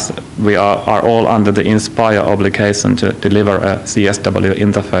 as we are all under the INSPIRE obligation to deliver a CSW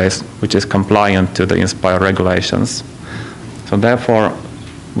interface which is compliant to the INSPIRE regulations. So therefore,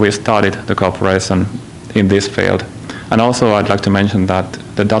 we started the cooperation in this field. And also I'd like to mention that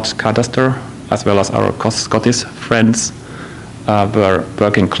the Dutch cadastre, as well as our Scottish friends, were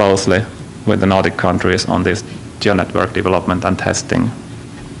working closely with the Nordic countries on this GeoNetwork development and testing.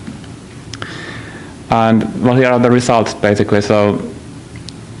 And well, here are the results basically. So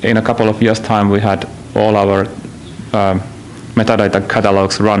in a couple of years' time, we had all our metadata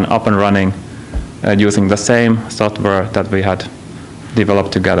catalogs up and running using the same software that we had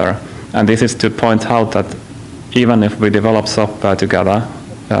developed together. And this is to point out that even if we develop software together,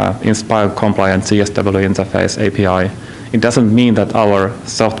 INSPIRE compliant CSW interface API, it doesn't mean that our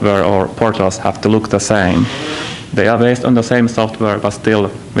software or portals have to look the same. They are based on the same software, but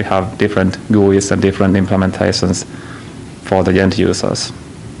still we have different GUIs and different implementations for the end users.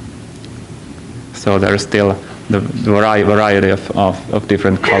 So there is still the variety of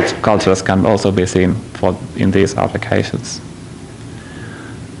different cultures can also be seen in these applications.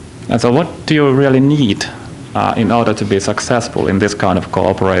 And so what do you really need in order to be successful in this kind of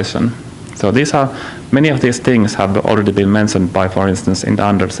cooperation? So many of these things have already been mentioned by, for instance, in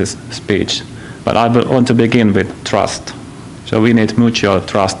Anders' speech. But I want to begin with trust. So we need mutual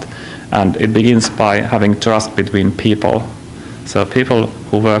trust, and it begins by having trust between people. So people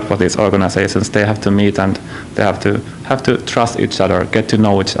who work for these organizations, they have to meet and they have to trust each other, get to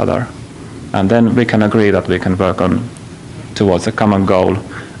know each other. And then we can agree that we can work towards a common goal.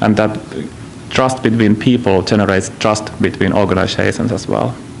 And that trust between people generates trust between organizations as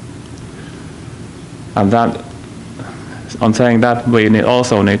well. And on saying that, we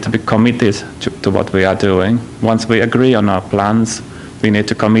also need to be committed to what we are doing. Once we agree on our plans, we need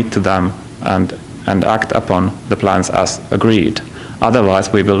to commit to them and act upon the plans as agreed.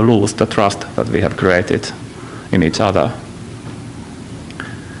 Otherwise, we will lose the trust that we have created in each other.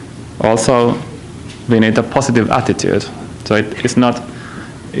 Also, we need a positive attitude. So it's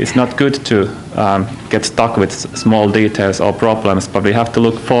not good to get stuck with small details or problems, but we have to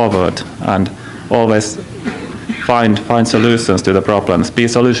look forward and always find solutions to the problems. Be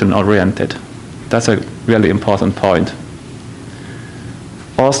solution-oriented. That's a really important point.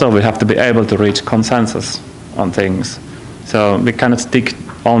 Also, we have to be able to reach consensus on things. So we cannot stick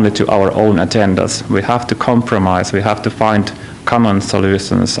only to our own agendas. We have to compromise. We have to find common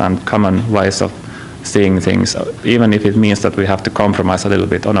solutions and common ways of seeing things, even if it means that we have to compromise a little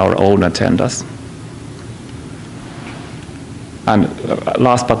bit on our own agendas. And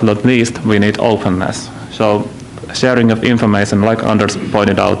last but not least, we need openness. So sharing of information, like Anders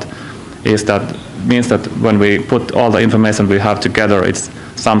pointed out, means that when we put all the information we have together, it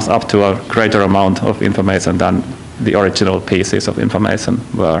sums up to a greater amount of information than the original pieces of information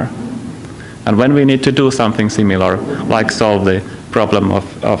were. And when we need to do something similar, like solve the problem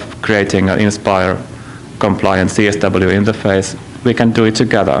of creating an INSPIRE compliant CSW interface, we can do it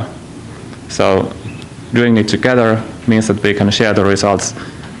together. So doing it together means that we can share the results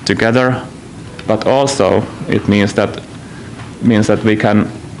together, but also it means that we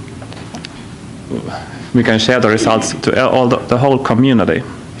can share the results to the whole community.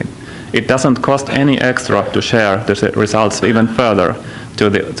 it doesn't cost any extra to share the results even further to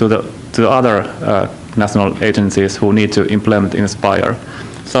the other national agencies who need to implement Inspire.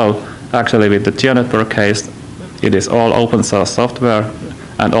 So actually with the GeoNetwork case, it is all open source software,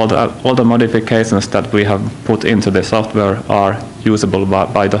 and all the modifications that we have put into the software are usable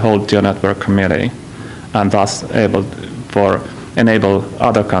by the whole GeoNetwork community, and thus enable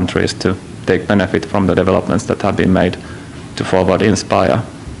other countries to take benefit from the developments that have been made to forward Inspire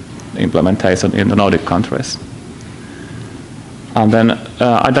implementation in the Nordic countries. And then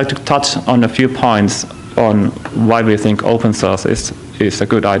I'd like to touch on a few points on why we think open source is a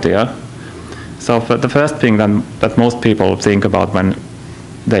good idea. So the first thing that most people think about when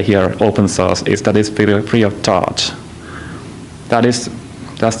they hear open source is that it's free of charge. That's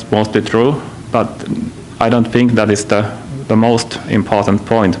mostly true, but I don't think that is the most important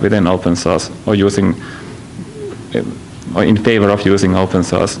point within open source or in favor of using open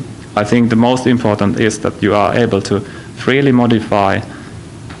source. I think the most important is that you are able to freely modify,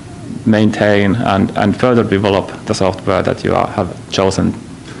 maintain, and further develop the software that you have chosen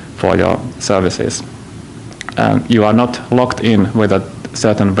for your services. You are not locked in with a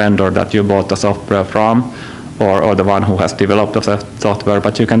certain vendor that you bought the software from, or the one who has developed the software,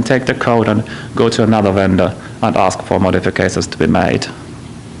 but you can take the code and go to another vendor and ask for modifications to be made.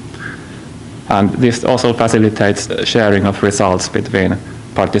 And this also facilitates sharing of results between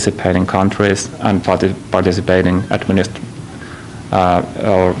participating countries and participating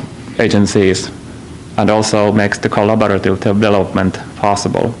or agencies, and also makes the collaborative development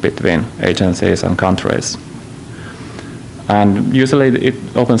possible between agencies and countries. And usually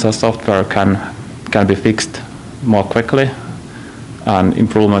open source software can be fixed more quickly, and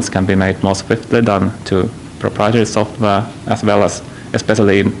improvements can be made more swiftly than to proprietary software, as well as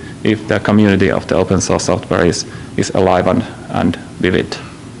especially if the community of the open source software is alive and vivid.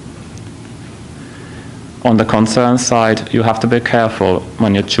 On the concern side, you have to be careful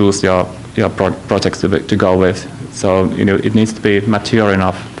when you choose your projects to go with. So it needs to be mature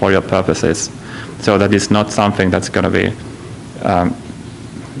enough for your purposes, so that it's not something that's going to be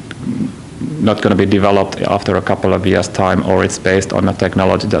not going to be developed after a couple of years' time, or it's based on a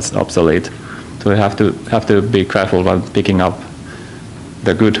technology that's obsolete. So you have to be careful when picking up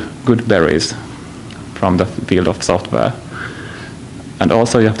the good berries from the field of software. And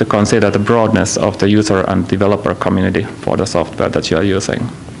also you have to consider the broadness of the user and developer community for the software that you are using.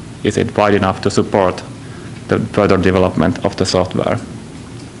 Is it wide enough to support the further development of the software?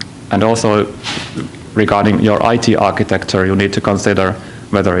 And also regarding your IT architecture, you need to consider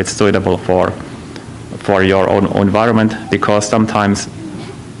whether it's suitable for your own environment, because sometimes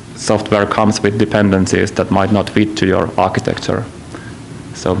software comes with dependencies that might not fit to your architecture.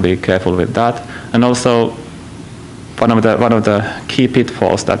 So be careful with that. And also one of the key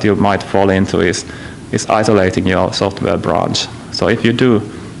pitfalls that you might fall into is isolating your software branch. So if you do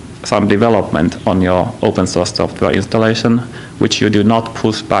some development on your open source software installation, which you do not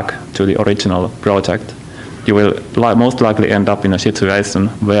push back to the original project, you will most likely end up in a situation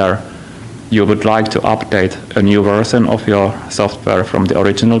where you would like to update a new version of your software from the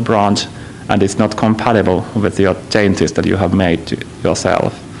original branch, and it's not compatible with your changes that you have made to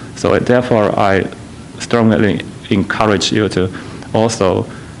yourself. So therefore, I strongly encourage you to also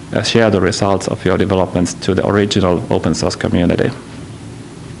share the results of your developments to the original open source community.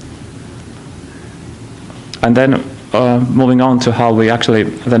 And then moving on to how we actually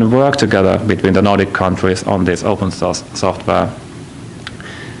then work together between the Nordic countries on this open source software.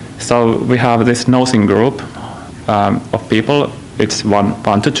 So we have this nosing group of people. It's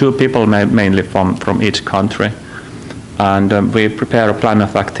one to two people mainly from each country. And we prepare a plan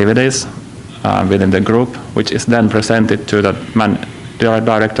of activities within the group, which is then presented to the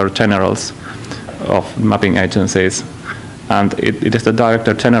Director Generals of mapping agencies. And it is the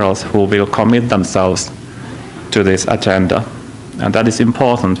Director Generals who will commit themselves to this agenda. And that is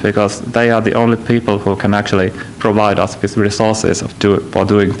important because they are the only people who can actually provide us with resources for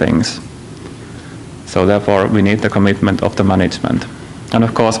doing things. So therefore we need the commitment of the management. And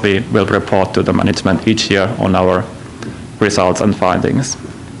of course we will report to the management each year on our results and findings.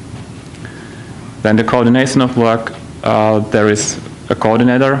 Then the coordination of work, there is a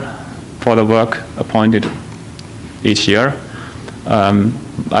coordinator for the work appointed each year.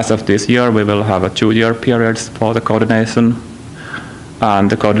 As of this year, we will have a 2-year period for the coordination, and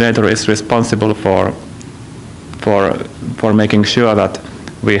the coordinator is responsible for making sure that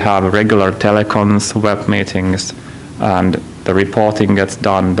we have regular telecons, web meetings, and the reporting gets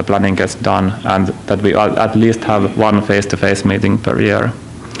done, the planning gets done, and that we at least have one face-to-face meeting per year.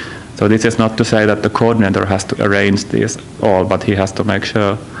 So this is not to say that the coordinator has to arrange this all, but he has to make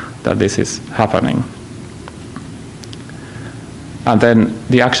sure that this is happening. And then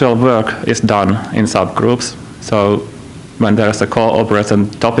the actual work is done in subgroups. So when there's a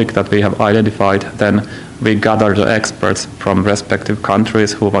cooperation topic that we have identified, then we gather the experts from respective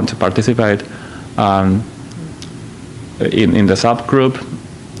countries who want to participate in the subgroup.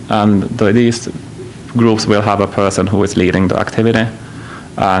 And these groups will have a person who is leading the activity.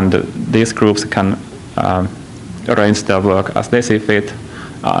 And these groups can arrange their work as they see fit,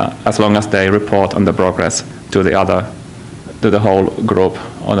 as long as they report on the progress to the whole group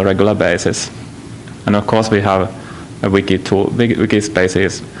on a regular basis. And of course, we have a wiki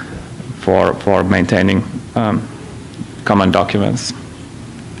spaces for maintaining common documents.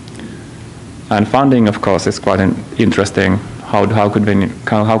 And funding, of course, is quite interesting. How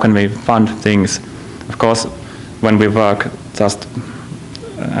can we fund things? Of course, when we work just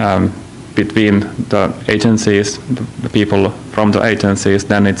between the agencies, the people from the agencies,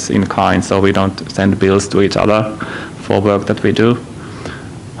 then it's in kind, so we don't send bills to each other for work that we do.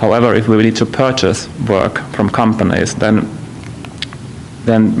 However, if we need to purchase work from companies, then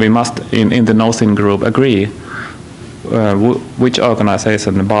we must, in the NOSIN group, agree which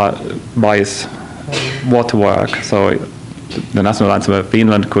organization buys what work. So the National Anthem of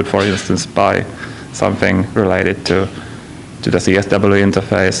Finland could, for instance, buy something related to the CSW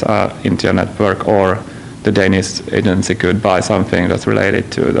interface into your network, or the Danish agency could buy something that's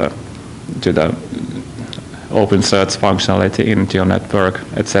related to the open search functionality into your network,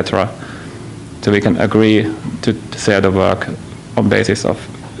 etc. So we can agree to share the work on basis of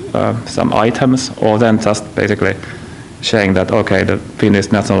some items, or then just basically saying that, okay, the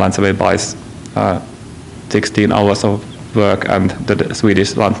Finnish National Anthem buys 16 hours of work and the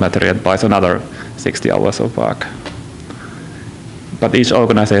Swedish Lantmäteriet buys another 60 hours of work. But each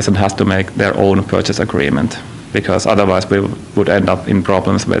organization has to make their own purchase agreement, because otherwise we would end up in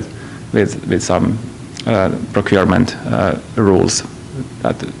problems with some procurement rules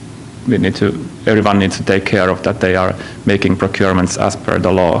that everyone needs to take care of, that they are making procurements as per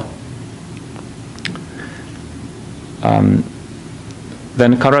the law.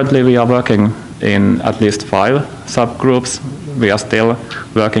 Then currently we are working in at least 5 subgroups. We are still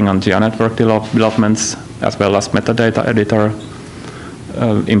working on GeoNetwork developments as well as metadata editor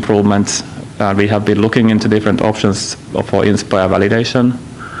improvements. We have been looking into different options for Inspire validation.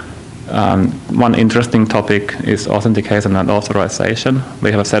 One interesting topic is authentication and authorization.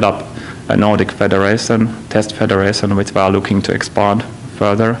 We have set up a Nordic federation, test federation, which we are looking to expand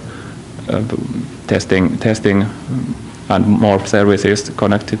further, testing and more services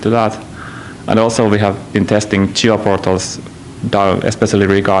connected to that. And also we have been testing geoportals, especially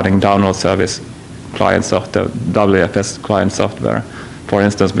regarding download service client software, WFS client software. For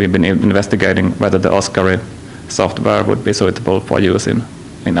instance, we've been investigating whether the Oscari software would be suitable for use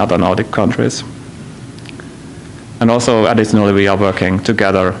in other Nordic countries. And also, additionally, we are working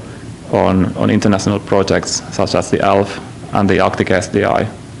together on international projects such as the ELF and the Arctic SDI.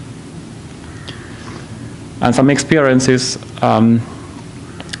 And some experiences, of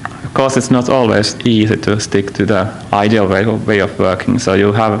course, it's not always easy to stick to the ideal way of working. So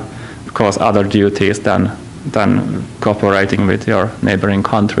you have, of course, other duties than cooperating with your neighboring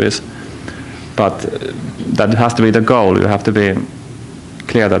countries. But that has to be the goal. You have to be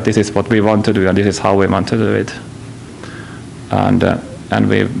clear that this is what we want to do and this is how we want to do it. And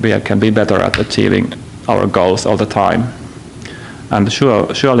we can be better at achieving our goals all the time. And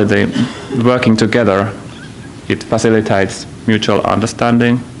surely the working together, it facilitates mutual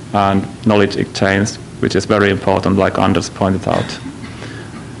understanding and knowledge exchange, which is very important, like Anders pointed out.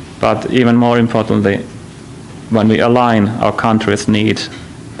 But even more importantly, when we align our country's needs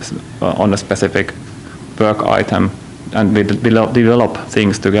on a specific work item and we develop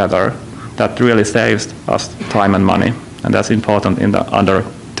things together, that really saves us time and money. And that's important under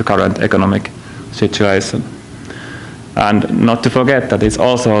the current economic situation. And not to forget that it's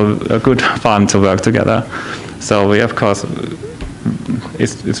also a good fun to work together. So we, of course,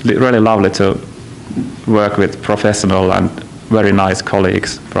 it's really lovely to work with professional and very nice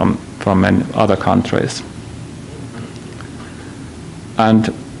colleagues from many other countries.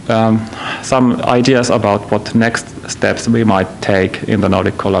 And some ideas about what next steps we might take in the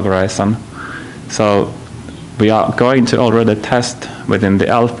Nordic collaboration. So we are going to already test within the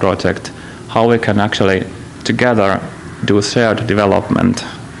ELF project how we can actually together do shared development.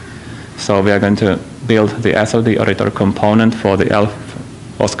 So we are going to build the SLD editor component for the ELF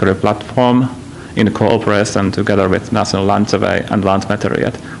Oscari platform in cooperation together with National Land Survey and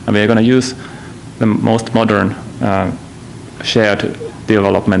Lantmäteriet. And we are going to use the most modern shared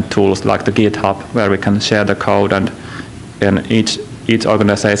development tools like the GitHub, where we can share the code, and each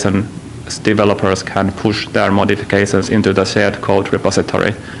organization's developers can push their modifications into the shared code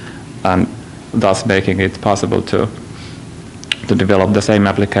repository, and thus making it possible to develop the same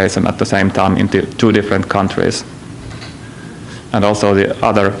application at the same time in 2 different countries. And also the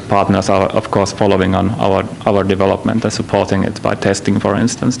other partners are, of course, following on our development and supporting it by testing, for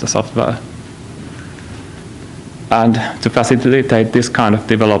instance, the software. And to facilitate this kind of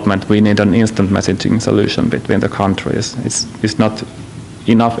development, we need an instant messaging solution between the countries. It's not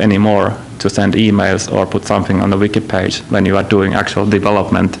enough anymore to send emails or put something on the wiki page when you are doing actual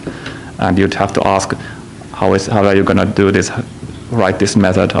development, and you'd have to ask, how are you going to do this, write this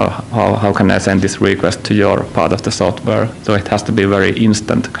method, or how can I send this request to your part of the software? So it has to be very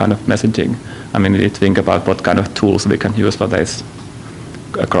instant kind of messaging. I mean, you think about what kind of tools we can use for this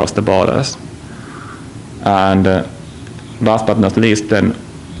across the borders. And last but not least, then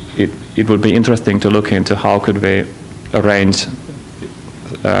it would be interesting to look into how could we arrange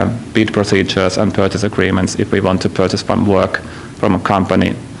bid procedures and purchase agreements if we want to purchase from a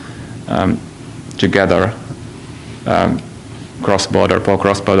company together,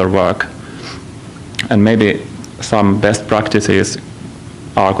 cross-border work. And maybe some best practices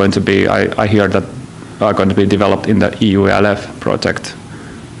are going to be, I hear that are going to be developed in the EULF project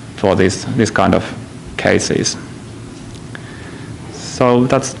for this kind of cases. So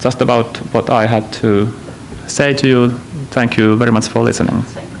that's just about what I had to say to you. Thank you very much for listening.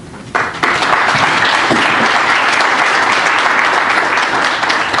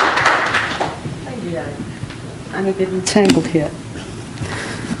 Thank you, Jari. I'm a bit entangled here.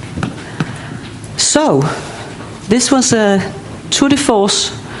 So, this was a tour de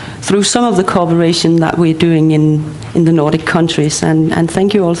force through some of the cooperation that we're doing in the Nordic countries, and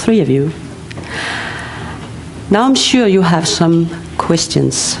thank you all 3 of you. Now I'm sure you have some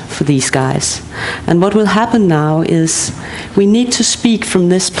questions for these guys. And what will happen now is we need to speak from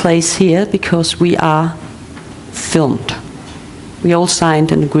this place here because we are filmed. We all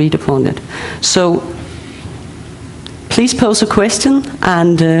signed and agreed upon it. So please pose a question,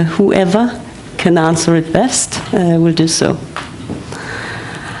 and whoever can answer it best will do so.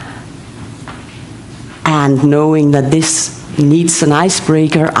 And knowing that this needs an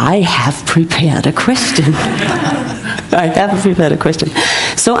icebreaker, I have prepared a question. I have prepared a question.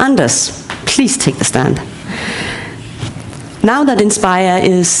 So Anders, please take the stand. Now that Inspire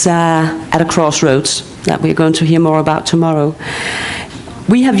is at a crossroads that we're going to hear more about tomorrow,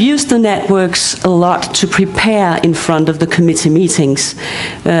 we have used the networks a lot to prepare in front of the committee meetings,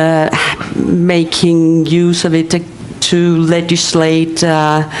 making use of it to legislate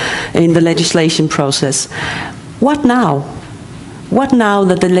in the legislation process. What now? What now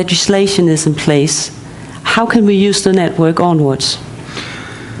that the legislation is in place? How can we use the network onwards?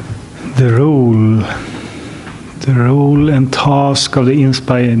 The role and task of the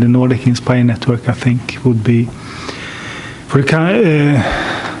Nordic Inspire network, I think, would be,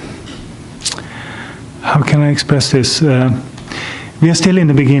 how can I express this? We are still in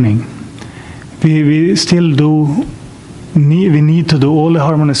the beginning. We still we need to do all the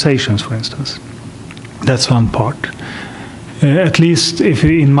harmonizations, for instance. That's one part. At least, if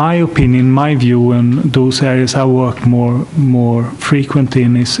in my opinion, my view, and those areas I work more frequently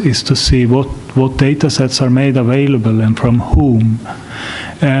in is to see what data sets are made available and from whom.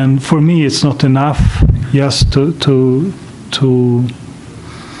 And for me, it's not enough just to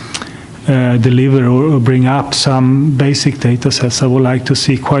deliver or bring up some basic data sets. I would like to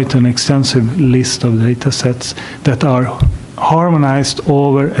see quite an extensive list of data sets that are harmonized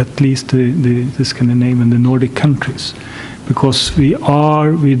over at least the Scandinavian and the Nordic countries. Because we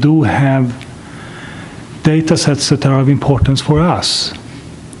do have data sets that are of importance for us,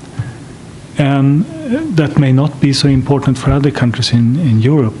 and that may not be so important for other countries in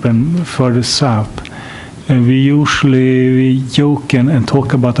Europe and further south. And we usually joke and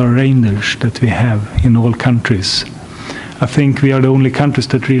talk about our reindeers that we have in all countries. I think we are the only countries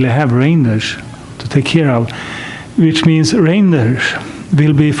that really have reindeers to take care of, which means reindeers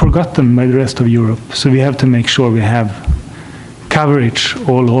will be forgotten by the rest of Europe. So we have to make sure we have coverage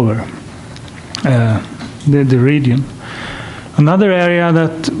all over the region. Another area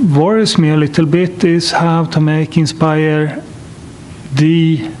that worries me a little bit is how to make Inspire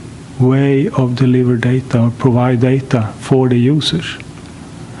the way of deliver data or provide data for the users.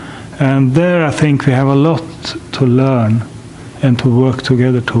 And there I think we have a lot to learn and to work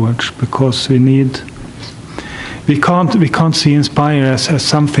together towards, because we can't see Inspire as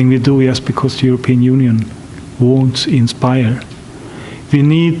something we do just because the European Union wants Inspire. We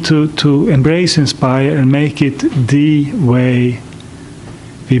need to embrace Inspire and make it the way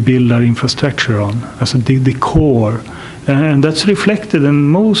we build our infrastructure on, as the core. And that's reflected in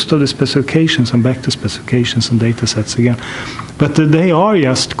most of the specifications, and back to specifications and data sets again. But they are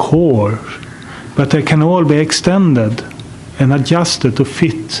just core, but they can all be extended and adjusted to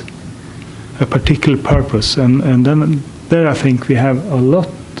fit a particular purpose. And then there I think we have a lot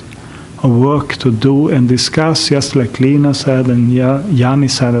of work to do and discuss, just like Lena said and Jani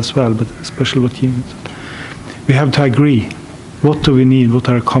said as well, but especially what Jani said. We have to agree. What do we need? What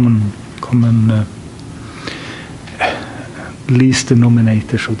are common least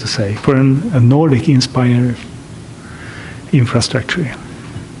denominator, so to say, for a Nordic inspired infrastructure?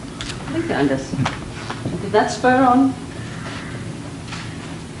 Thank you, Anders. Did that spur on?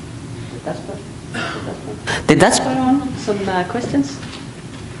 Did that spur on some questions?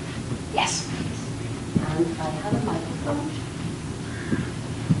 Yes. And I have a microphone.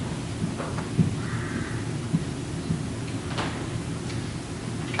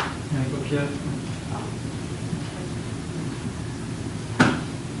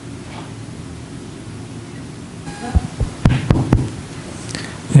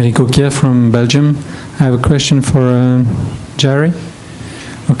 Enrico Kia from Belgium. I have a question for Jari.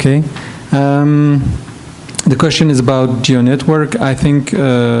 Okay. The question is about GeoNetwork. I think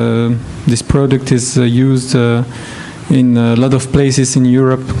this product is used in a lot of places in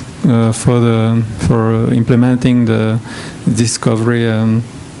Europe for implementing the discovery,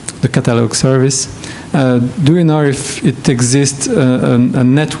 the catalog service. Do you know if it exists a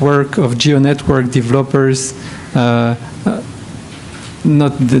network of GeoNetwork developers?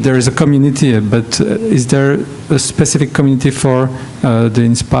 Not that there is a community, but is there a specific community for the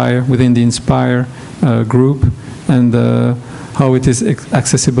Inspire, within the Inspire group, and how it is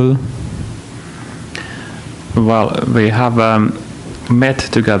accessible? Well, we have met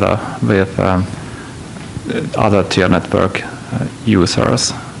together with other GeoNetwork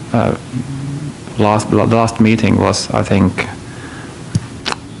users. Last meeting was, I think,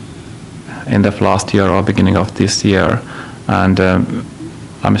 end of last year or beginning of this year. And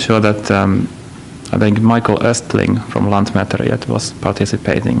I'm sure that I think Michael Östling from Lantmäteriet was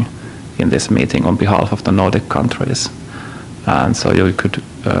participating in this meeting on behalf of the Nordic countries. And so you could,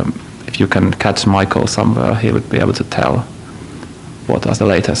 if you can catch Michael somewhere, he would be able to tell what is the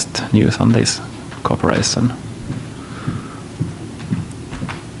latest news on this cooperation.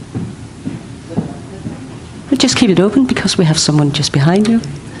 We'll just keep it open because we have someone just behind you.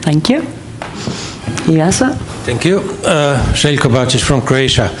 Thank you. Yes, sir. Thank you. Željko Bačić from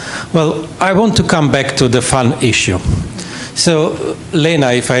Croatia. Well, I want to come back to the fun issue. So,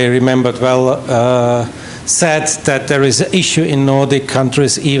 Lena, if I remembered well, said that there is an issue in Nordic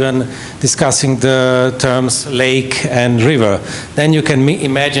countries even discussing the terms lake and river. Then you can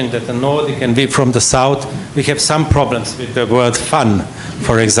imagine that the Nordic and we from the south, we have some problems with the word fun,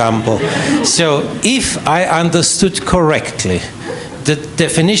 for example. So, if I understood correctly, the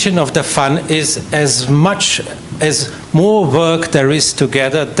definition of the fun is as much as more work there is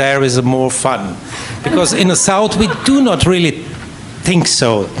together, there is more fun. Because in the south we do not really think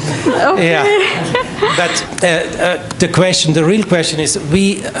so. Okay. Yeah. But the real question is,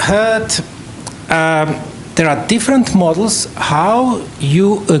 we heard there are different models how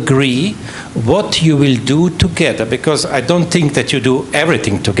you agree what you will do together, because I don't think that you do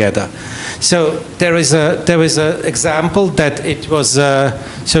everything together. So there is a example that it was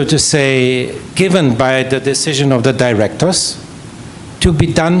so to say given by the decision of the directors to be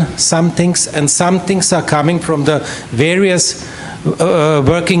done some things, and some things are coming from the various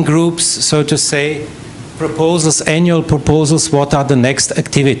working groups, so to say, proposals, annual proposals, what are the next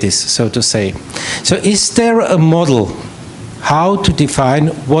activities, so to say. So is there a model how to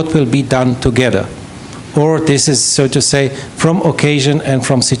define what will be done together? Or this is, so to say, from occasion and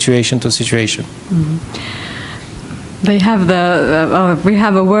from situation to situation? Mm-hmm. They have we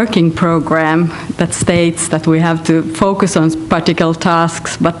have a working program that states that we have to focus on particular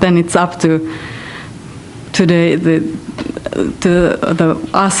tasks, but then it's up to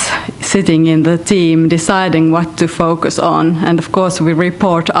us sitting in the team deciding what to focus on. And of course we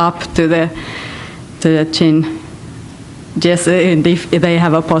report up to the chin, just if they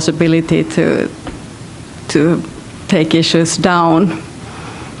have a possibility to take issues down.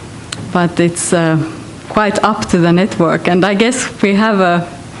 But it's quite up to the network, and I guess we have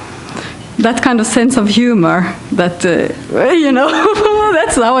that kind of sense of humor that, you know,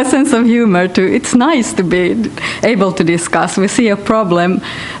 that's our sense of humor too. It's nice to be able to discuss. We see a problem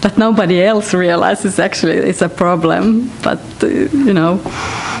that nobody else realizes actually is a problem, but, you know,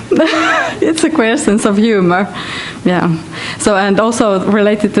 It's a queer sense of humor. Yeah. So, and also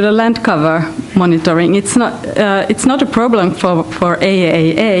related to the land cover monitoring, it's not a problem for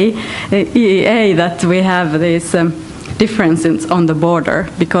EEA that we have these differences on the border,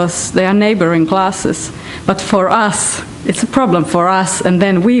 because they are neighboring classes. But for us, it's a problem for us, and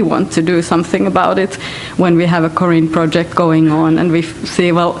then we want to do something about it when we have a Corinne project going on, and we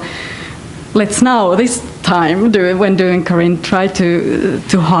see, well, let's now, this time, when doing Corinne, try to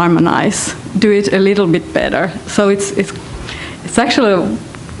harmonize, do it a little bit better. So it's actually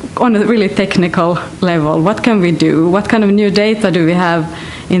on a really technical level. What can we do? What kind of new data do we have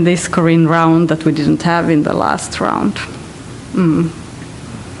in this Corinne round that we didn't have in the last round?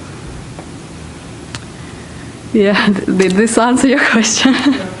 Yeah, did this answer your question?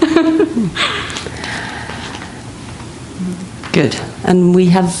 Good. And we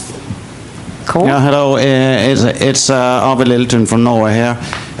have Kåre. Yeah, hello. It's Arvid Lilletun from Norway here.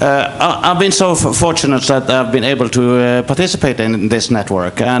 I've been so fortunate that I've been able to participate in this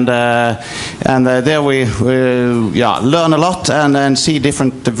network, and there we learn a lot and see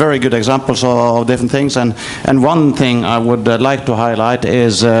different very good examples of different things. And one thing I would like to highlight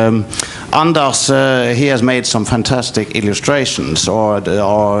is Anders. He has made some fantastic illustrations on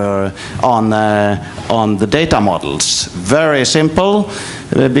the data models. Very simple,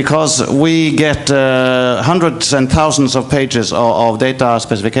 because we get hundreds and thousands of pages of data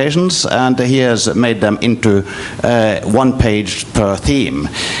specifications, and he has made them into one page per theme.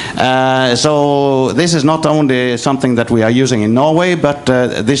 So this is not only something that we are using in Norway, but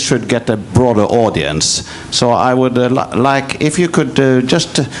this should get a broader audience. So I would like if you could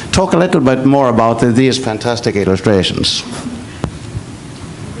just talk a little bit more about these fantastic illustrations.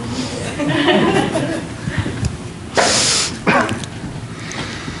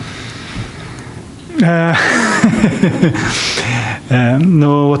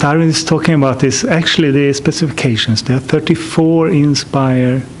 No, what Arvid is talking about is actually the specifications. There are 34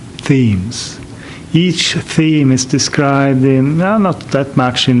 Inspire themes. Each theme is described in, not that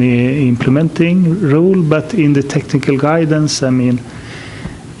much in the implementing rule, but in the technical guidance. I mean,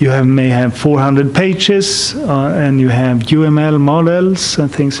 you may have 400 pages, and you have UML models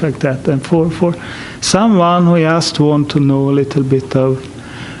and things like that. And for someone who just want to know a little bit of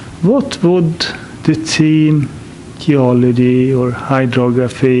what would the theme geology or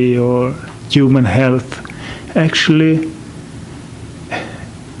hydrography or human health actually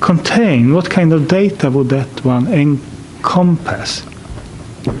contain, what kind of data would that one encompass?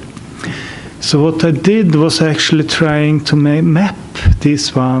 So what I did was actually trying to map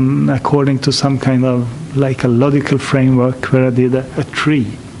this one according to some kind of like a logical framework, where I did a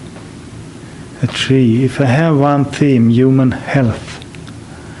tree. A tree. If I have one theme, human health,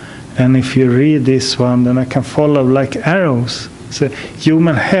 and if you read this one, then I can follow like arrows. So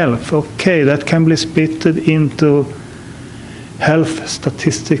human health, okay, that can be split into health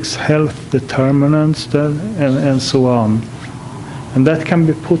statistics, health determinants, and so on. And that can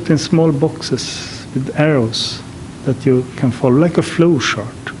be put in small boxes with arrows that you can follow, like a flow chart.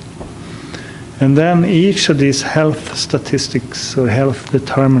 And then each of these health statistics or health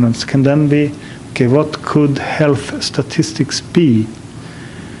determinants can then be, okay, what could health statistics be?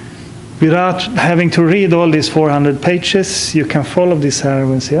 Without having to read all these 400 pages, you can follow this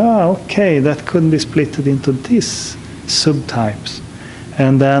arrow and say, okay, that could be split into these subtypes.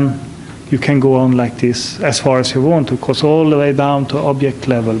 And then you can go on like this as far as you want, of course, all the way down to object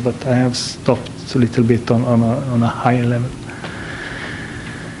level, but I have stopped a little bit on a higher level.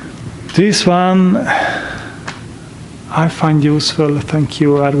 This one I find useful. Thank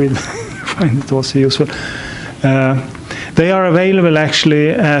you, Arvid. I find it also useful. They are available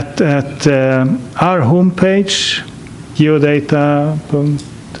actually at our homepage,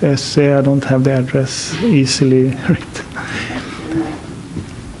 geodata.se. I don't have the address easily written.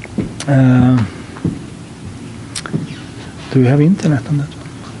 Do we have internet on that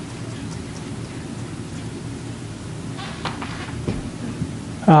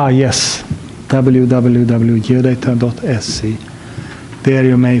one? Yes, www.geodata.se. There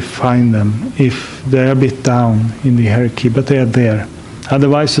you may find them if they are a bit down in the hierarchy, but they are there.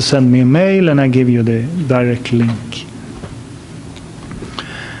 Otherwise, you send me a mail and I give you the direct link.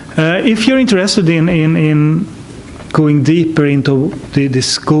 If you're interested in going deeper into the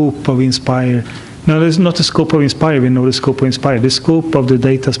scope of Inspire, no, there's not the scope of Inspire, we know the scope of Inspire, the scope of the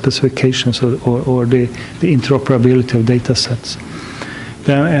data specifications or the interoperability of data sets.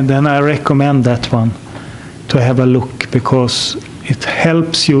 Then I recommend that one to have a look, because it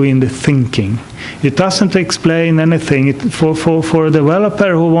helps you in the thinking. It doesn't explain anything. For a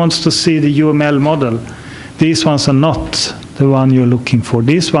developer who wants to see the UML model, these ones are not the one you're looking for.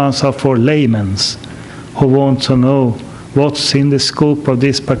 These ones are for laymen who want to know what's in the scope of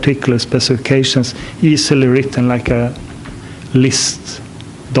these particular specifications, easily written like a list,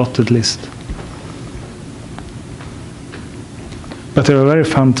 dotted list. But they are very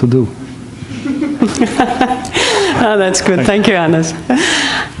fun to do. Oh, that's good. Thank you, Anders.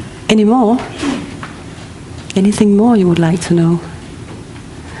 Any more? Anything more you would like to know?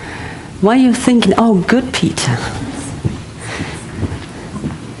 Why are you thinking, oh, good, Peter?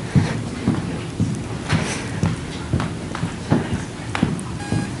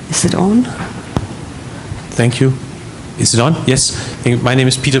 Is it on? Thank you. Is it on? Yes. My name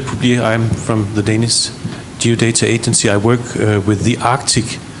is Peter Publier. I'm from the Danish Geodata Agency. I work with the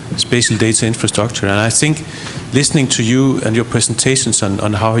Arctic spatial data infrastructure. And I think listening to you and your presentations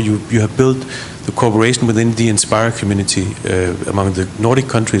on how you have built the cooperation within the Inspire community among the Nordic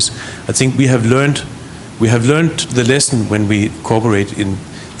countries, I think we have learned the lesson when we cooperate in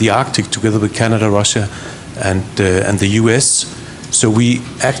the Arctic together with Canada, Russia, and the US. So we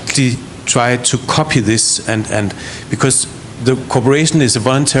actually try to copy this, and because the cooperation is a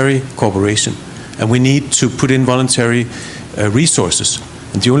voluntary cooperation, and we need to put in voluntary resources.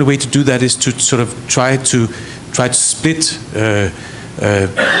 And the only way to do that is to sort of try to split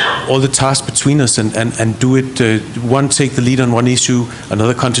all the tasks between us and do it. One take the lead on one issue,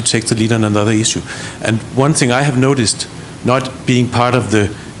 another country takes the lead on another issue. And one thing I have noticed, not being part of the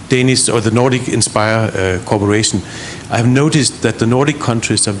Danish or the Nordic Inspire cooperation, I have noticed that the Nordic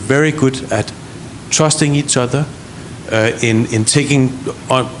countries are very good at trusting each other, in taking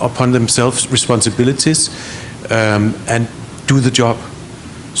upon themselves responsibilities and do the job.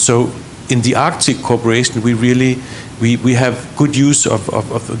 So in the Arctic cooperation, we have good use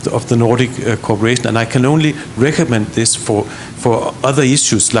of the Nordic cooperation, and I can only recommend this for other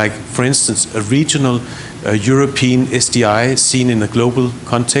issues, like, for instance, a regional European SDI seen in a global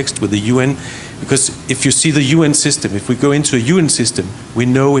context with the UN. Because if you see the UN system, if we go into a UN system, we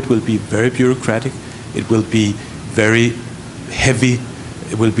know it will be very bureaucratic, it will be very heavy,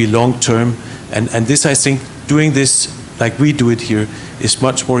 it will be long-term, and this, I think, doing this like we do it here is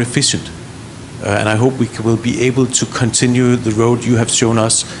much more efficient. And I hope we will be able to continue the road you have shown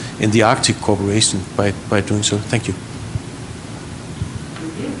us in the Arctic cooperation by doing so. Thank you.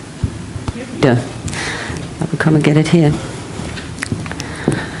 Yeah, I will come and get it here.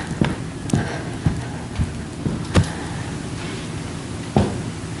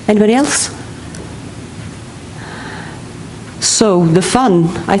 Anybody else? So the fun,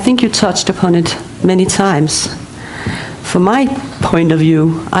 I think you touched upon it many times. From my point of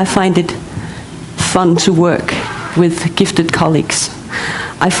view, I find it fun to work with gifted colleagues.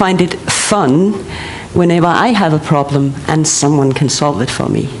 I find it fun whenever I have a problem and someone can solve it for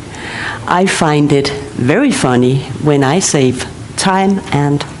me. I find it very funny when I save time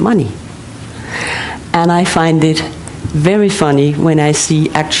and money. And I find it very funny when I see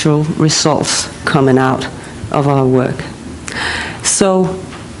actual results coming out of our work. So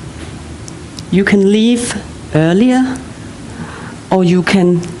you can leave earlier or you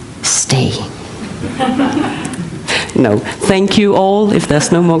can stay. No, thank you all. If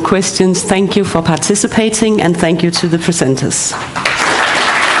there's no more questions, thank you for participating, and thank you to the presenters.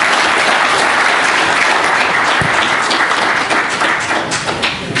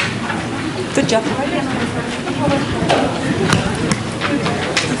 Good job.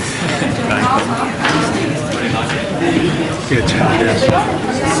 Good job, yes.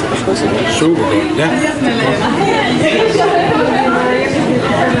 Super good, yeah.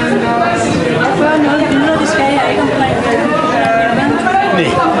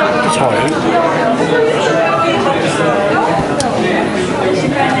 Nej, det tror jeg ikke.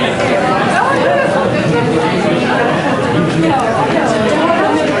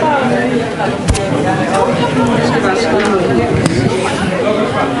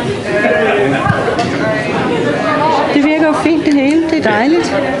 Det virker jo fint det hele, det er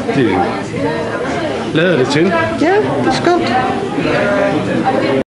dejligt. Det lader det til. Ja, det er skønt.